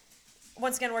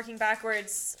 once again, working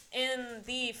backwards, in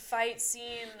the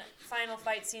final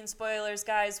fight scene, spoilers,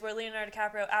 guys, where Leonardo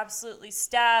DiCaprio absolutely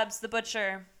stabs the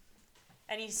butcher,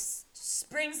 and he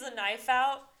springs the knife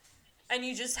out, and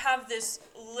you just have this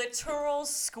literal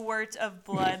squirt of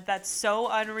blood that's so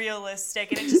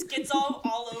unrealistic, and it just gets all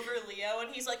over Leo,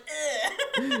 and he's like,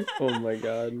 ugh. Oh my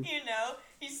god. You know,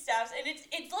 he stabs, and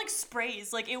it like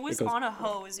sprays, like it was on a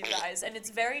hose, you guys, and it's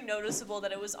very noticeable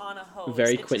that it was on a hose.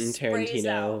 Very It Quentin just sprays Tarantino.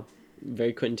 out.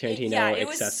 Very Quentin Tarantino Yeah, it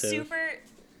excessive. was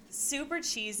super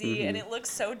cheesy, and it looked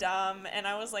so dumb, and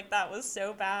I was like, that was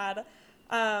so bad.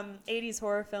 80s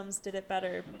horror films did it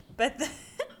better, but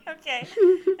okay,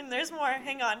 and there's more.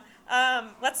 Hang on.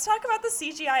 Let's talk about the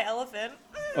CGI elephant.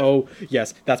 Oh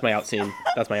yes, that's my out scene.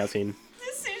 That's my out scene.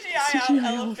 The CGI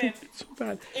elephant It's so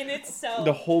bad. in itself.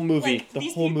 The whole movie, Like, the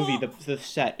these whole people- movie, the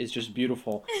set is just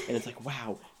beautiful, and it's like,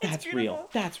 wow, that's real. beautiful.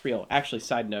 That's real. Actually,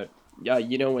 side note,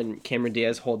 you know when Cameron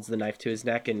Diaz holds the knife to his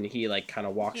neck and he like kind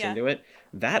of walks Yeah. into it,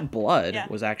 that blood Yeah.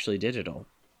 was actually digital,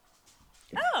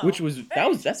 Oh, which was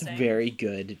that's interesting. very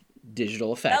good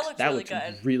digital effects. That looked really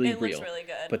good. really It real. looks really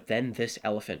good. But then this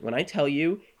elephant, when I tell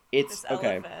you, it's This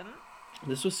okay. elephant.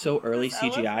 This was so early This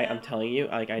CGI. I'm elephant. telling you.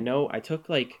 Like I know, I took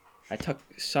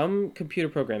some computer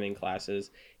programming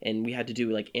classes, and we had to do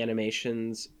like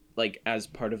animations, like as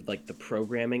part of like the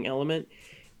programming element.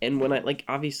 And when I like,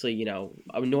 obviously, you know,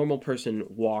 a normal person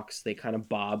walks, they kind of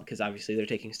bob because obviously they're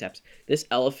taking steps. This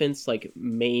elephant's like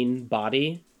main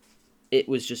body, it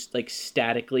was just like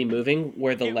statically moving,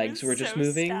 where the It legs was were just so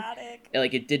moving. static.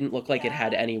 Like it didn't look like it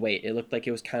had Yeah. any weight. It looked like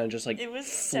it was kind of just like It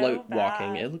was so float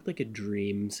walking. bad. It looked like a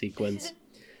dream sequence.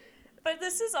 But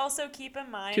this is also, keep in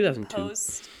mind, 2002.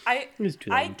 post. It was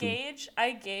 2002.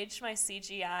 I gauge my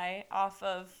CGI off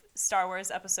of Star Wars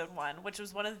Episode 1, which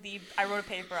was I wrote a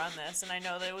paper on this, and I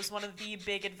know that it was one of the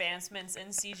big advancements in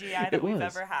CGI that we've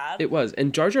ever had. It was.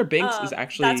 And Jar Jar Binks is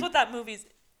actually That's what that movie's.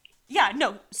 Yeah,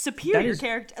 no, superior That is-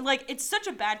 character. Like, it's such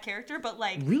a bad character, but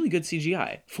like, really good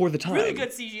CGI for the time. really good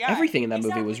CGI. Everything in that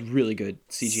movie was Exactly. really good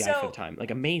CGI for So- the time. Like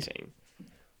amazing.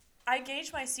 I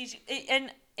gauge my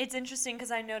and it's interesting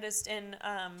because I noticed in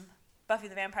Buffy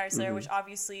the Vampire Slayer, Mm-hmm. which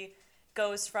obviously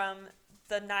goes from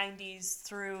the 90s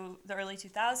through the early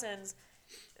 2000s,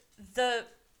 the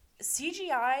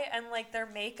CGI and like their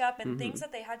makeup and things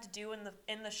that they had to do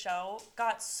in the show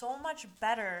got so much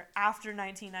better after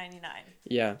 1999.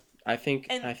 Yeah. I think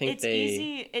And it's they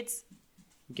easy.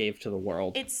 gave to the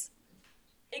world. It's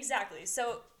exactly.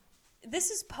 So this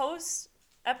is post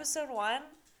Episode 1,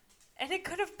 and it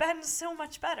could have been so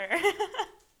much better.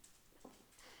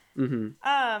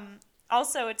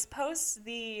 Also, it's post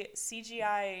the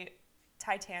CGI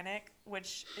Titanic,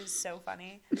 which is so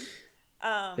funny.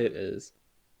 It is.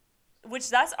 Which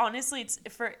that's honestly, it's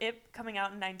for it coming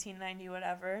out in 1990,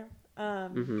 whatever.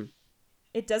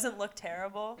 It doesn't look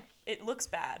terrible. It looks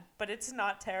bad, but it's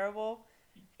not terrible.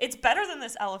 It's better than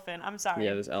this elephant. I'm sorry.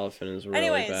 Yeah, this elephant is really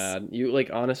Anyways, bad. You like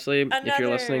honestly, if you're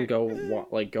listening,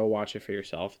 another- go watch it for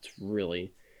yourself. It's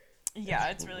really Yeah,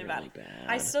 it's really bad.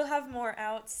 I bad. still have more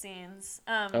out scenes.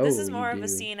 This Oh, is more you of a do.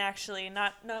 scene, actually.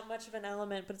 Not much of an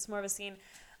element, but it's more of a scene.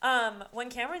 When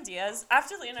Cameron Diaz,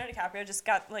 after Leonardo DiCaprio just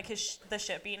got like the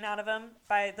shit beaten out of him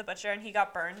by the butcher, and he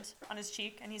got burned on his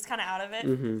cheek, and he's kind of out of it.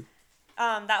 Mm-hmm.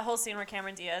 That whole scene where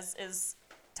Cameron Diaz is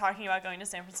talking about going to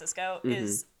San Francisco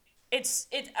is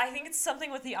I think it's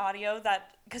something with the audio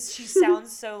that, because she sounds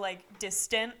so like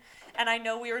distant, and I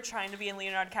know we were trying to be in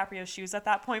Leonardo DiCaprio's shoes at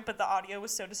that point, but the audio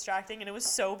was so distracting and it was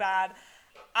so bad.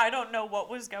 I don't know what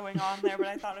was going on there, but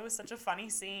I thought it was such a funny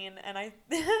scene, and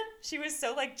she was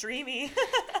so like dreamy.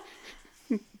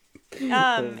 And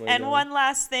God. one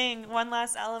last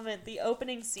element, the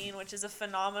opening scene, which is a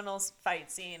phenomenal fight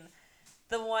scene.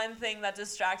 The one thing that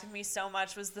distracted me so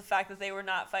much was the fact that they were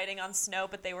not fighting on snow,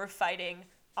 but they were fighting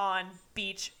on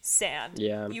beach sand.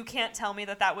 Yeah. You can't tell me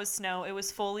that was snow. It was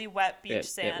fully wet beach It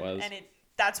sand, was. and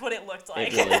that's what it looked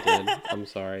like. It really did. I'm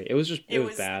sorry. It was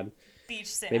was bad. Beach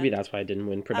sand. Maybe that's why I didn't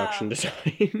win production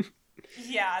design.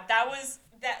 Yeah, that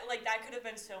could have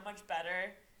been so much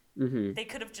better. Mm-hmm. They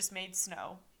could have just made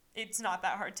snow. It's not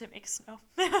that hard to make snow.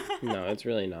 No, it's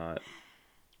really not.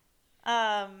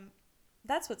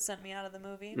 That's what sent me out of the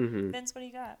movie. Mhm. Vince, what do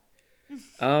you got?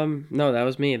 No, that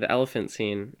was me. The elephant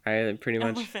scene. I pretty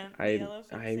much. Elephant, the I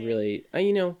elephant I scene. really.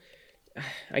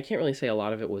 I can't really say a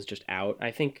lot of it was just out.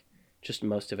 I think just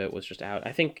most of it was just out.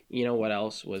 I think what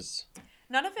else was.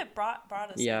 None of it brought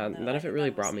us. Yeah, in, though. none I of it think really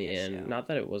that was brought the me in. issue. Not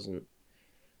that it wasn't.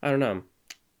 I don't know.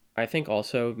 I think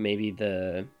also maybe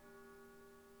the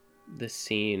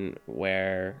scene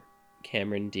where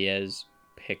Cameron Diaz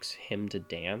picks him to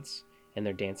dance and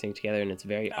they're dancing together and it's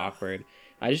very Ugh. awkward.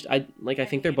 I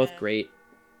think they're hate both it. great,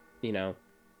 you know,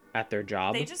 at their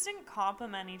job. They just didn't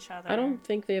compliment each other. I don't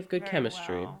think they have good very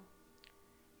chemistry. well.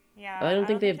 Yeah, I don't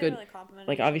think they have good. really complimented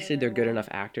Like each other obviously very they're good well. enough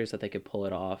actors that they could pull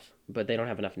it off, but they don't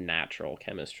have enough natural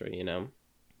chemistry, you know.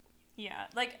 Yeah,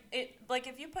 like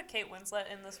if you put Kate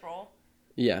Winslet in this role,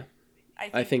 Yeah,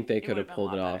 I think they it could have would've been a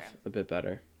pulled it lot off better. a bit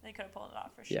better. They could have pulled it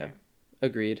off for sure. Yeah.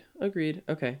 Agreed.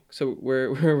 Okay, so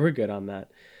we're good on that.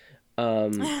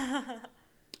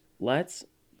 Let's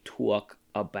talk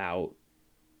about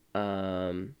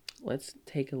let's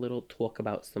take a little talk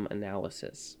about some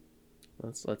analysis.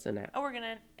 Let's Oh, we're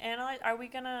gonna analyze. Are we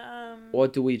gonna or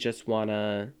do we just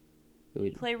wanna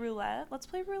play roulette? Let's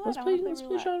play roulette. let's I play wanna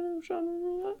roulette. genre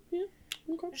roulette. Yeah.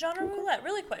 Okay. Genre Okay. roulette,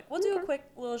 really quick. We'll do Okay. a quick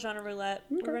little genre roulette.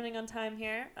 Okay. We're running on time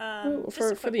here. Well, Just for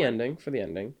a quick the one. ending. For the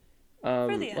ending.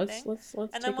 For the Let's ending. let's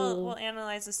And take then a little. we'll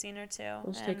analyze a scene or two.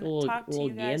 Let's and take a little- talk to little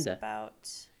you guys gander. about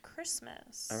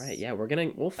Christmas. All right, yeah, we'll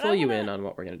But fill I you wanna- in on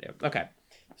what we're gonna do. Okay,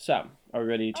 so are we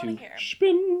ready I wanna to hear.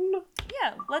 spin?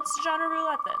 Yeah, let's genre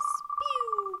roulette this.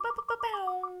 Pew, bow, bow, bow,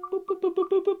 bow. Boop, boop, boop, boop,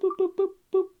 boop, boop, boop,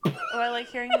 boop, boop. Oh, I like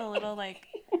hearing the little like.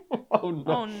 Oh no.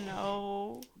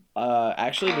 Oh no.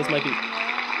 Actually, this might be.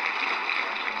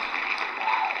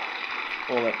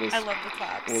 We'll let this. I love the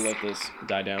claps. We'll let this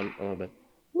die down a little bit.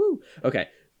 Woo. Okay.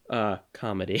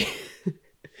 Comedy.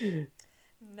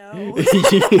 No.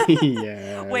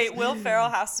 Yes. Wait, Will Ferrell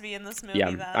has to be in this movie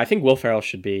Yeah, then. I think Will Ferrell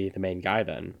should be the main guy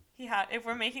then. If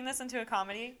we're making this into a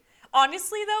comedy.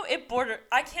 Honestly though,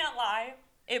 I can't lie.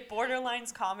 It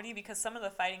borderlines comedy because some of the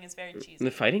fighting is very cheesy.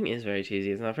 The fighting is very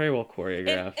cheesy. It's not very well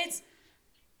choreographed.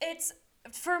 It's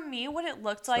for me what it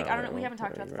looked like. not I don't know. very We well haven't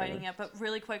talked about the fighting choreographed. yet, but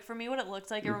really quick for me, what it looked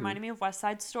like, it reminded me of West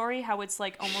Side Story. How it's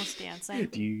like almost dancing.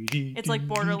 It's like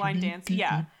borderline dance.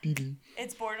 Yeah,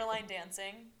 it's borderline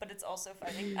dancing, but it's also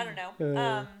fighting. I don't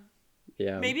know.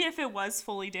 Yeah. Maybe if it was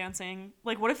fully dancing,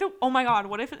 like what if it? Oh my God!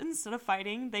 What if instead of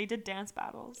fighting, they did dance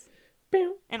battles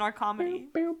in our comedy?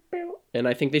 And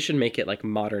I think they should make it like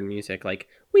modern music, like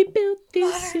we built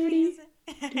this Modern city. music.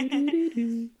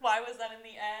 Do-do-do-do. Why was that in the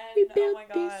We end? Oh built my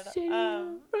this God. city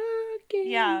on rock and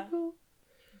yeah. roll.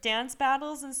 Dance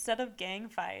battles instead of gang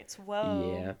fights.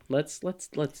 Whoa. Yeah. Let's.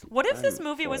 What if this I'm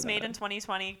movie for was made that. in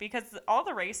 2020? Because all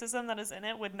the racism that is in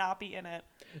it would not be in it.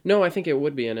 No, I think it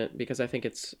would be in it because I think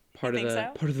it's part You of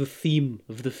think so? the theme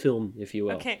of the film, if you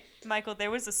will. Okay, Michael,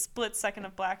 there was a split second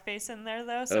of blackface in there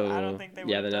though, so I don't think they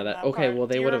would have no, done that okay, part. well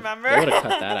they Do you would have remember?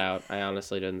 cut that out. I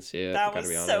honestly didn't see it. That gotta was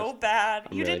be honest. so bad.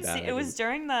 I'm You really didn't see bad. it was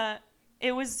during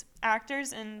it was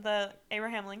actors in the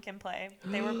Abraham Lincoln play.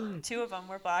 They were two of them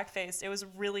were blackfaced. It was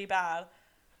really bad.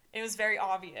 It was very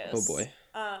obvious. Oh boy.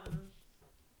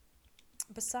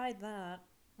 Beside that,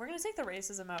 we're gonna take the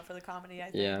racism out for the comedy,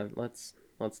 I think. Yeah, let's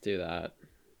do that.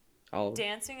 I'll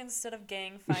Dancing instead of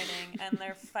gang fighting, and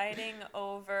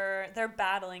they're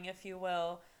battling, if you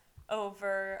will,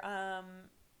 over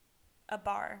a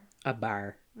bar a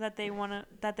bar. that they want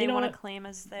to You know what? claim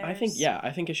as theirs. I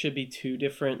think it should be two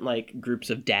different like groups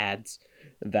of dads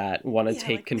that want to Yeah,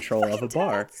 take like, control of a fucking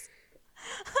bar dads.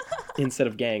 instead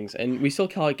of gangs. And we still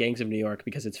call it Gangs of New York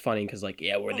because it's funny because like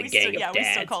we're the gang of dads. we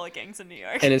still call it gangs in New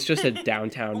York. And it's just a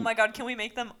downtown. Oh my God, can we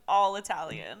make them all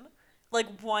Italian?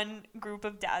 Like one group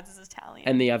of dads is Italian.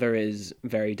 And the other is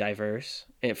very diverse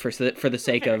for the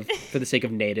sake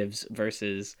of natives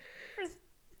versus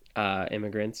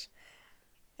immigrants.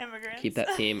 Immigrants. Keep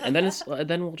that theme, and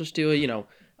then we'll just do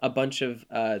a bunch of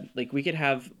like we could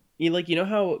have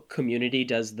how Community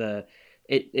does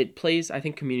it plays. I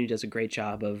think Community does a great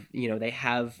job of they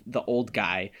have the old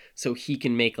guy so he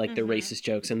can make like the racist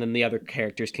jokes, and then the other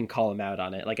characters can call him out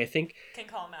on it. Like I think Can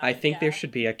call 'em out, I think there yeah.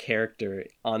 should be a character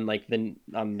on like the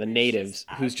natives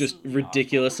who's just absolutely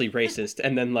ridiculously racist,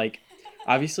 and then like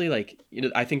obviously like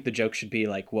I think the joke should be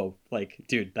like, whoa, like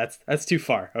dude, that's too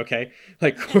far, okay?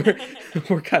 Like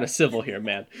we're kind of civil here,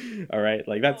 man. All right,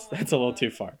 like that's a little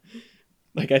too far.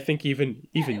 Like I think even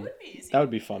it would be easy that to would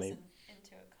be make funny. this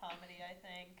into a comedy, I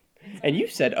think. And you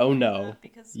said, "Oh no."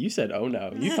 Because You said, "Oh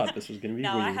no." You thought this was gonna be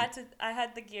no, weird. I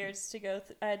had the gears to go.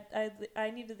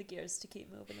 I needed the gears to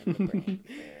keep moving in the brain.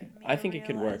 For me I to think it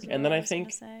could realize work. what And then I was gonna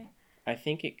think- say. I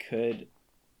think it could,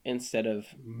 instead of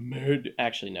murder.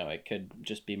 Actually, no. It could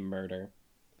just be murder.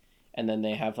 And then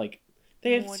they have Murder.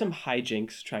 some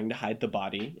hijinks trying to hide the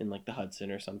body in like the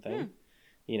Hudson or something,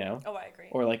 Oh, I agree.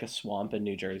 or like a swamp in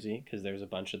New Jersey because there's a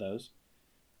bunch of those.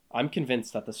 I'm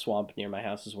convinced that the swamp near my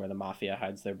house is where the mafia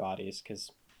hides their bodies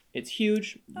because it's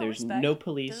huge. There's respect. no Does it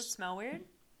police. smell weird?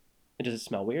 Does it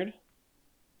smell weird?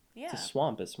 Yeah. It's a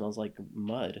swamp. It smells like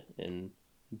mud and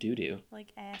doo-doo.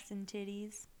 Like ass and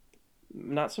titties.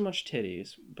 Not so much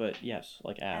titties, but yes,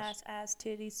 like ass. Ass,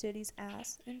 titties,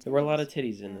 ass. And There were a lot of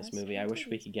titties. titties in this Ass movie. I and wish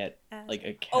we titties. could get Ass. like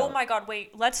a count. Oh my god,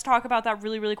 wait. Let's talk about that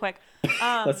really, really quick.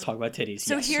 Let's talk about titties.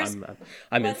 So yes, here's-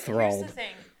 I'm Here's enthralled. the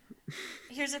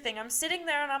thing. I'm sitting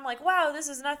there and I'm like, wow, this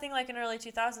is nothing like an early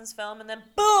 2000s film. And then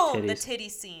boom, the Titties. titty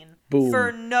scene. Boom.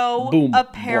 For no Boom.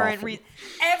 apparent Brothel. reason.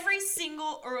 Every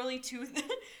single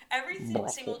Brothel.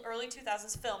 single early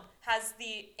 2000s film has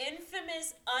the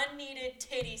infamous unneeded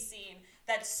titty scene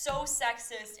that's so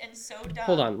sexist and so dumb.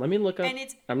 Hold on, let me look up. And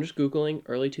it's I'm just googling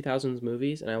early 2000s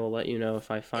movies, and I will let you know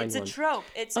if I find it's one. a trope.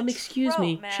 It's a Excuse trope,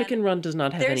 me, man. Chicken Run does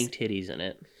not have There's- any titties in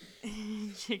it.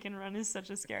 Chicken Run is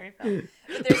such a scary film.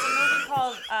 But there's a movie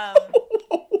called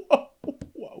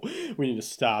Whoa, we need to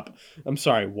stop. I'm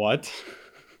sorry, what?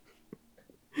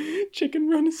 Chicken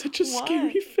Run is such a What?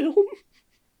 scary film.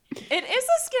 It is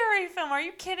a scary film. Are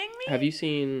you kidding me? Have you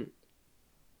seen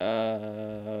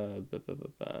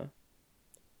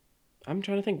I'm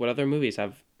trying to think what other movies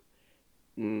have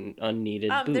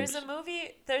unneeded boobs.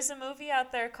 There's a movie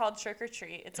out there called Trick or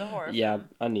Treat. It's a horror Yeah, film.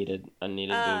 unneeded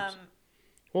boobs.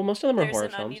 Well, most of them are There's horror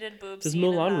an films. unneeded boob Does scene in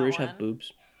Moulin that Rouge one. have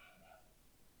boobs?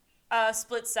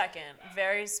 Split second,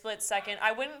 very split second.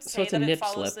 I wouldn't So say it's a that it nip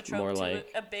follows slip, the trope more to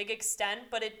like- a big extent,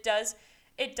 but it does.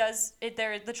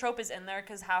 The trope is in there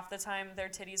because half the time their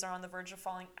titties are on the verge of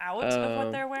falling out of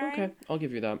what they're wearing. Okay, I'll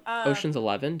give you that. Ocean's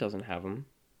 11 doesn't have them.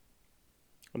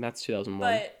 And that's 2001.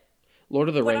 But Lord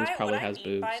of the what Rings I, probably what has I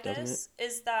mean boobs, by doesn't it? this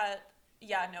is that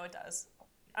no, it does.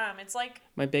 It's like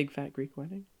My Big Fat Greek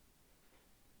Wedding?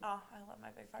 I love my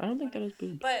big. I don't think that has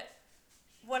boobs. But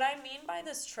what I mean by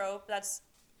this trope that's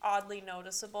oddly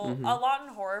noticeable, Mhm. a lot in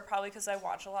horror, probably because I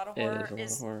watch a lot of It horror,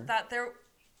 is a lot of horror. that they're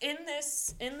in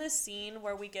this scene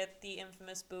where we get the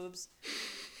infamous boobs.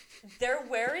 They're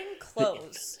wearing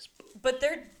clothes, but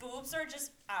their boobs are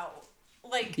just out.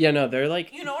 Like, Yeah, no, they're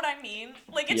like... you know what I mean?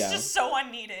 Like, it's Yeah. just so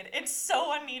unneeded. It's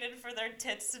so unneeded for their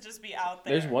tits to just be out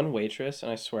there. There's one waitress,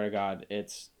 and I swear to God,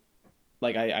 it's...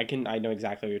 Like, I know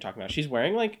exactly what you're talking about. She's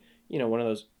wearing, like, one of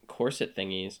those corset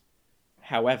thingies.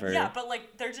 However... Yeah, but,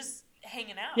 like, they're just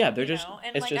hanging out. Yeah, they're you just- know?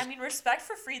 And, it's like, just- I mean, respect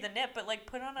for free the nip, but, like,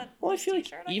 put on a Well, I loose feel like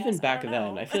t-shirt, I even guess. back don't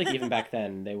then, know. I feel like even back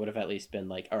then, they would have at least been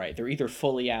like, all right, they're either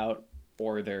fully out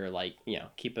or they're like,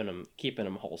 keeping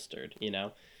them holstered,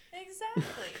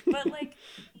 Exactly. But, like,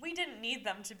 we didn't need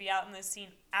them to be out in this scene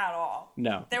at all.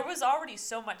 No. There was already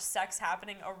so much sex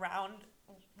happening around,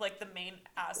 like, the main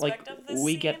Like, aspect of this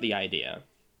we scene. get the idea.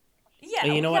 Yeah,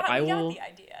 And you know what? we I got will- the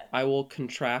idea. I will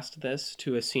contrast this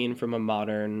to a scene from a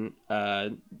modern,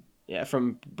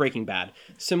 from Breaking Bad.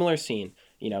 Similar scene,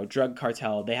 drug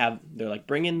cartel. They're like,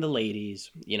 bring in the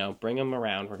ladies, bring them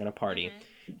around. We're gonna party,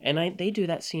 Mm-hmm. and they do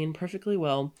that scene perfectly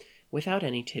well without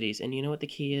any titties. And you know what the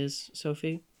key is,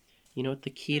 Sophie? You know what the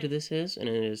key Hmm. to this is, and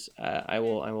it is. I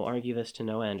will argue this to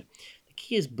no end. The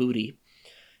key is booty,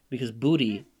 because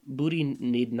booty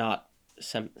need not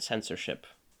censorship,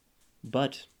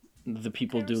 but the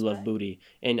people I do love respect. booty,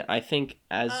 and I think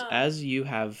as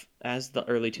the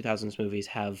early 2000s movies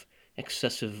have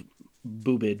excessive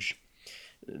boobage,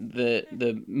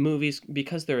 the movies,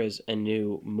 because there is a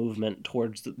new movement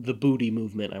towards the booty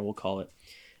movement, I will call it,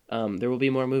 there will be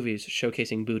more movies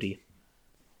showcasing booty.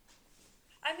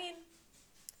 I mean,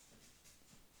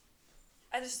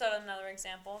 I just thought of another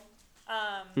example.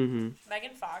 Mm-hmm.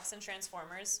 Megan Fox in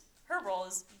Transformers, her role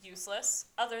is useless,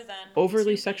 other than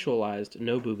Overly to be sexualized,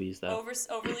 no boobies though.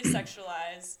 overly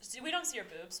sexualized. See, we don't see her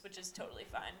boobs, which is totally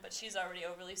fine, but she's already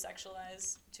overly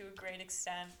sexualized to a great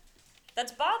extent.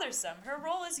 That's bothersome. Her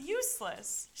role is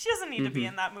useless. She doesn't need to be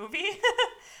in that movie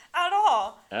at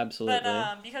all. Absolutely.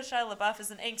 But because Shia LaBeouf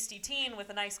is an angsty teen with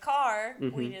a nice car, we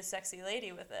Mhm. need a sexy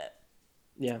lady with it.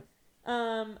 Yeah.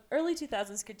 Early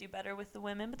 2000s could do better with the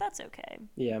women, but that's okay.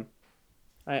 Yeah.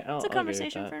 I'll It's a agree with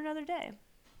conversation that. for another day.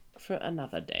 For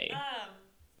another day.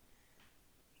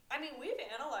 I mean, we've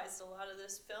analyzed a lot of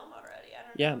this film already. I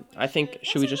don't Yeah, know if I think- let's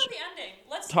should we talk just about the ending?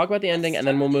 Let's Talk about the ending, and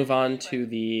then we'll move on to to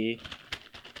the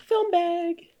film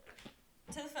bag.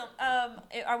 the film.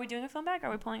 Are we doing a film bag? Are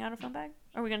we pulling out a film bag?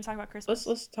 Are we going to talk about Christmas?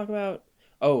 Let's talk about.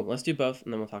 Oh, let's do both,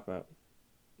 and then we'll talk about.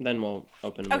 Then we'll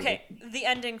open. A movie. Okay, the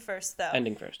ending first, though.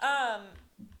 Ending first.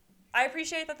 I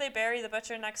appreciate that they bury the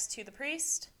butcher next to the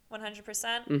priest,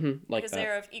 100%. Mm-hmm. Like Because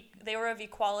that. they were of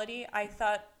equality. I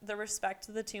thought the respect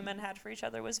the two men had for each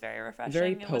other was very refreshing.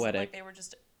 Very It wasn't like poetic. they were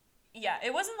just,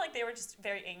 it wasn't like they were just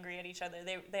very angry at each other.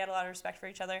 They had a lot of respect for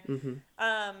each other. Mm-hmm.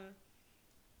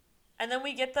 And then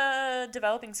we get the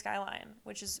developing skyline,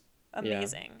 which is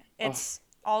amazing. Yeah. It's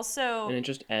also... And it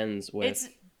just ends with...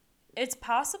 It's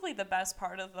possibly the best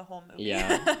part of the whole movie.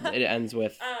 Yeah. It ends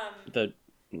with the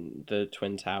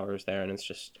Twin Towers there, and it's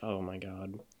just, oh my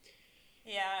god.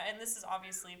 Yeah, and this is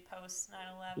obviously post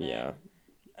 9/11. Yeah.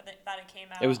 That it came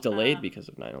out. It was delayed because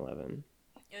of 9/11.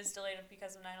 It was delayed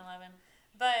because of 9/11.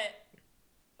 But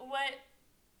what...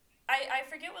 I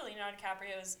forget what Leonardo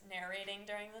DiCaprio was narrating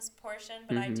during this portion,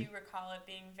 but I do recall it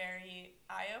being very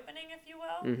eye-opening, if you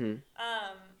will. Mm-hmm.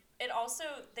 It also,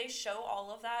 they show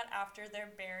all of that after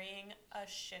they're burying a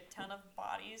shit ton of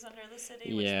bodies under the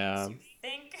city, which makes you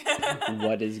think.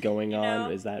 What is going on?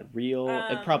 know? Is that real?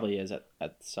 It probably is at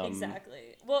some...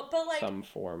 Exactly. Well, but like... some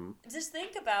form. Just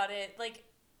think about it. Like,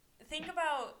 think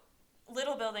about...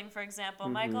 Little Building, for example.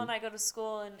 Michael and I go to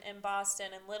school in Boston,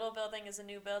 and Little Building is a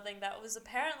new building that was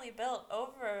apparently built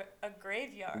over a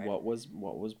graveyard. What was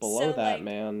below that, like,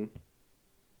 man?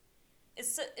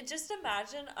 Just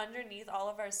imagine underneath all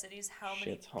of our cities how Shit's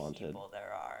many haunted. people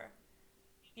there are.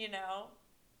 You know?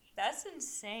 That's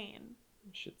insane.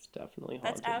 Shit's definitely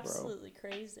haunted, That's absolutely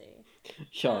crazy.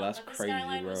 Yo, that's but crazy, the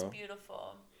skyline bro. was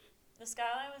beautiful. The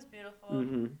skyline was beautiful.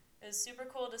 Mm-hmm. It was super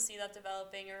cool to see that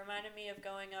developing. It reminded me of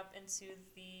going up into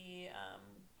the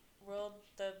World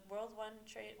One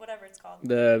Trade, whatever it's called.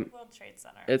 The World Trade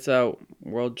Center. It's a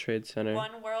World Trade Center.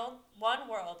 One World,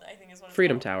 I think is what it's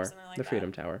Freedom called. Tower. Something like The that.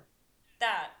 Freedom Tower.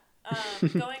 That.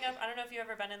 Going up, I don't know if you've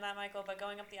ever been in that, Michael, but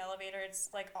going up the elevator, it's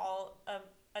like all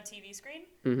a TV screen.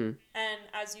 Mm-hmm. And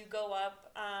as you go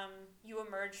up, you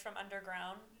emerge from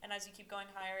underground. And as you keep going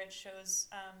higher, it shows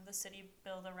the city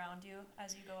build around you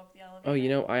as you go up the elevator. Oh, you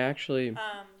know, I actually,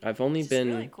 I've only been,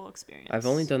 really cool experience. I've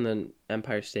only done the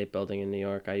Empire State Building in New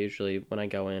York. I usually, when I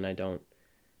go in,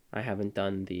 I haven't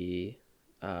done the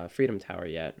Freedom Tower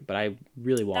yet, but I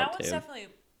really want to. That one's definitely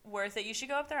worth it. You should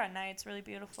go up there at night. It's really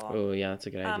beautiful. Oh, yeah, that's a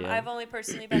good idea. I've only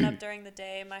personally been up during the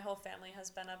day. My whole family has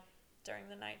been up during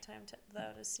the nighttime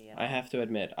to see it. I have to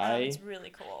admit, it's really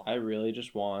cool. I really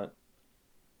just want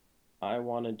a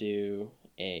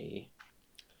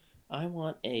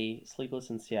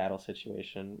Sleepless in Seattle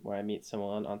situation where I meet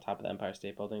someone on top of the Empire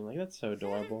State Building. Like, that's so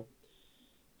adorable.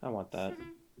 I want that.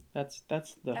 That's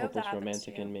the hopeless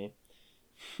romantic in me.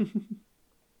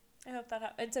 I hope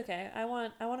that it's okay. I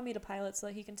want to meet a pilot so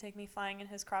that he can take me flying in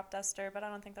his crop duster, but I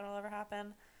don't think that'll ever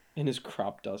happen. In his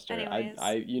crop duster.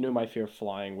 Anyways. You know, my fear of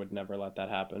flying would never let that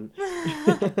happen.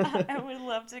 I would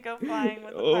love to go flying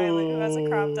with a pilot who has a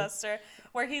crop duster,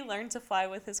 where he learned to fly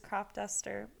with his crop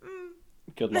duster.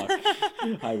 Good luck.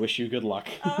 I wish you good luck.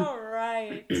 All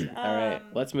right. All right.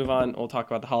 Let's move on. We'll talk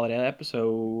about the holiday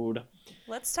episode.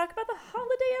 Let's talk about the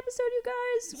holiday episode, you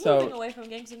guys. So, moving away from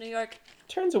Gangs of New York.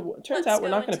 Turns out we're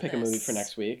not going to pick a movie for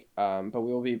next week, but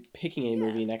we will be picking a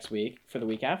movie next week for the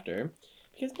week after.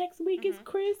 Because next week is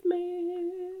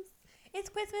Christmas. It's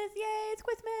Christmas. Yay, it's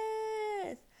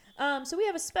Christmas. So we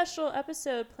have a special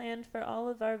episode planned for all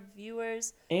of our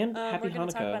viewers. And Happy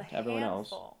Hanukkah to everyone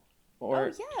else.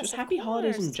 Or just Happy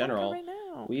Holidays in general. Right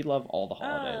now. We love all the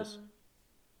holidays.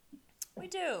 We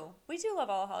do. We do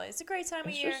love all the holidays. It's a great time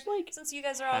of year. Since you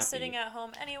guys are all sitting at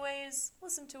home anyways,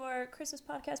 listen to our Christmas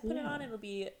podcast. Put it on. It'd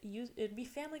be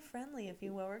family friendly, if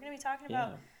you will. We're going to be talking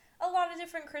about a lot of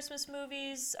different Christmas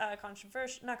movies. Not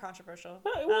controversial.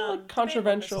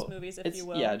 Controversial Christmas movies, if you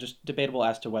will. Yeah, just debatable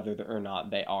as to whether or not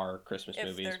they are Christmas if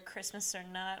movies. If they're Christmas or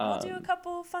not. We'll do a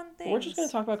couple fun things. We're just going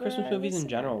to talk about Christmas movies in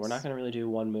general. We're not going to really do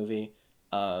one movie.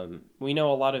 We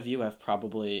know a lot of you have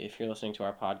probably, if you're listening to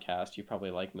our podcast, you probably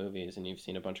like movies and you've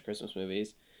seen a bunch of Christmas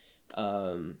movies.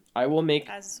 I will make...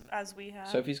 As we have.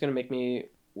 Sophie's going to make me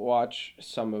watch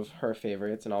some of her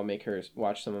favorites, and I'll make her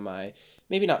watch some of my,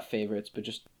 maybe not favorites, but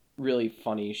just really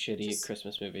funny, shitty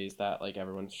Christmas movies that, like,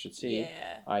 everyone should see.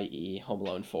 Yeah. I.e. Home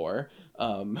Alone 4.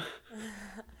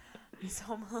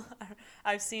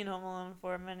 I've seen Home Alone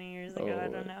 4 many years ago. I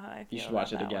don't know how I feel. You should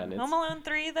watch it again. Home Alone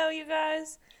 3, though, you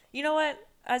guys. You know what?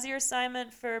 As your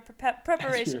assignment for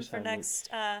preparation for next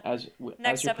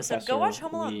episode, go watch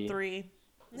Home Alone 3.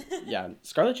 Yeah,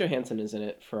 Scarlett Johansson is in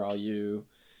it for all you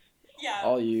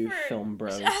film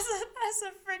bros. As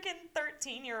a freaking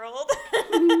 13-year-old.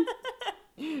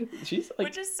 She's like,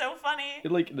 which is so funny.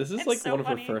 Like, this is like so one of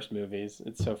her first movies.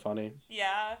 It's so funny.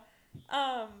 Yeah.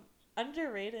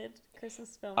 Underrated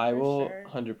Christmas film. I will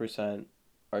 100%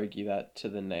 argue that to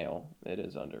the nail. It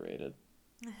is underrated.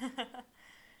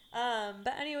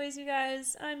 But anyways, you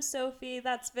guys, I'm Sophie.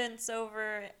 That's Vince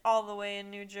over all the way in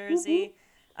New Jersey.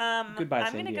 Goodbye,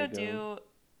 I'm San gonna Diego. go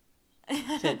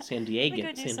do San Diego. I'm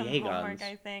gonna go do some homework,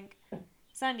 I think.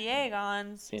 San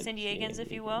Diegans,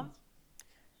 if you will.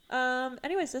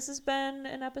 Anyways, this has been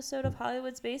an episode of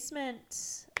Hollywood's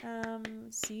Basement.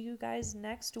 See you guys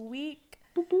next week.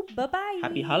 Boop, boop. Bye-bye.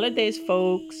 Happy holidays,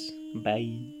 folks. Bye.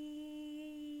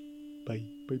 Bye.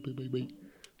 Bye. Bye. Bye. Bye.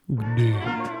 Good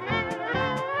day.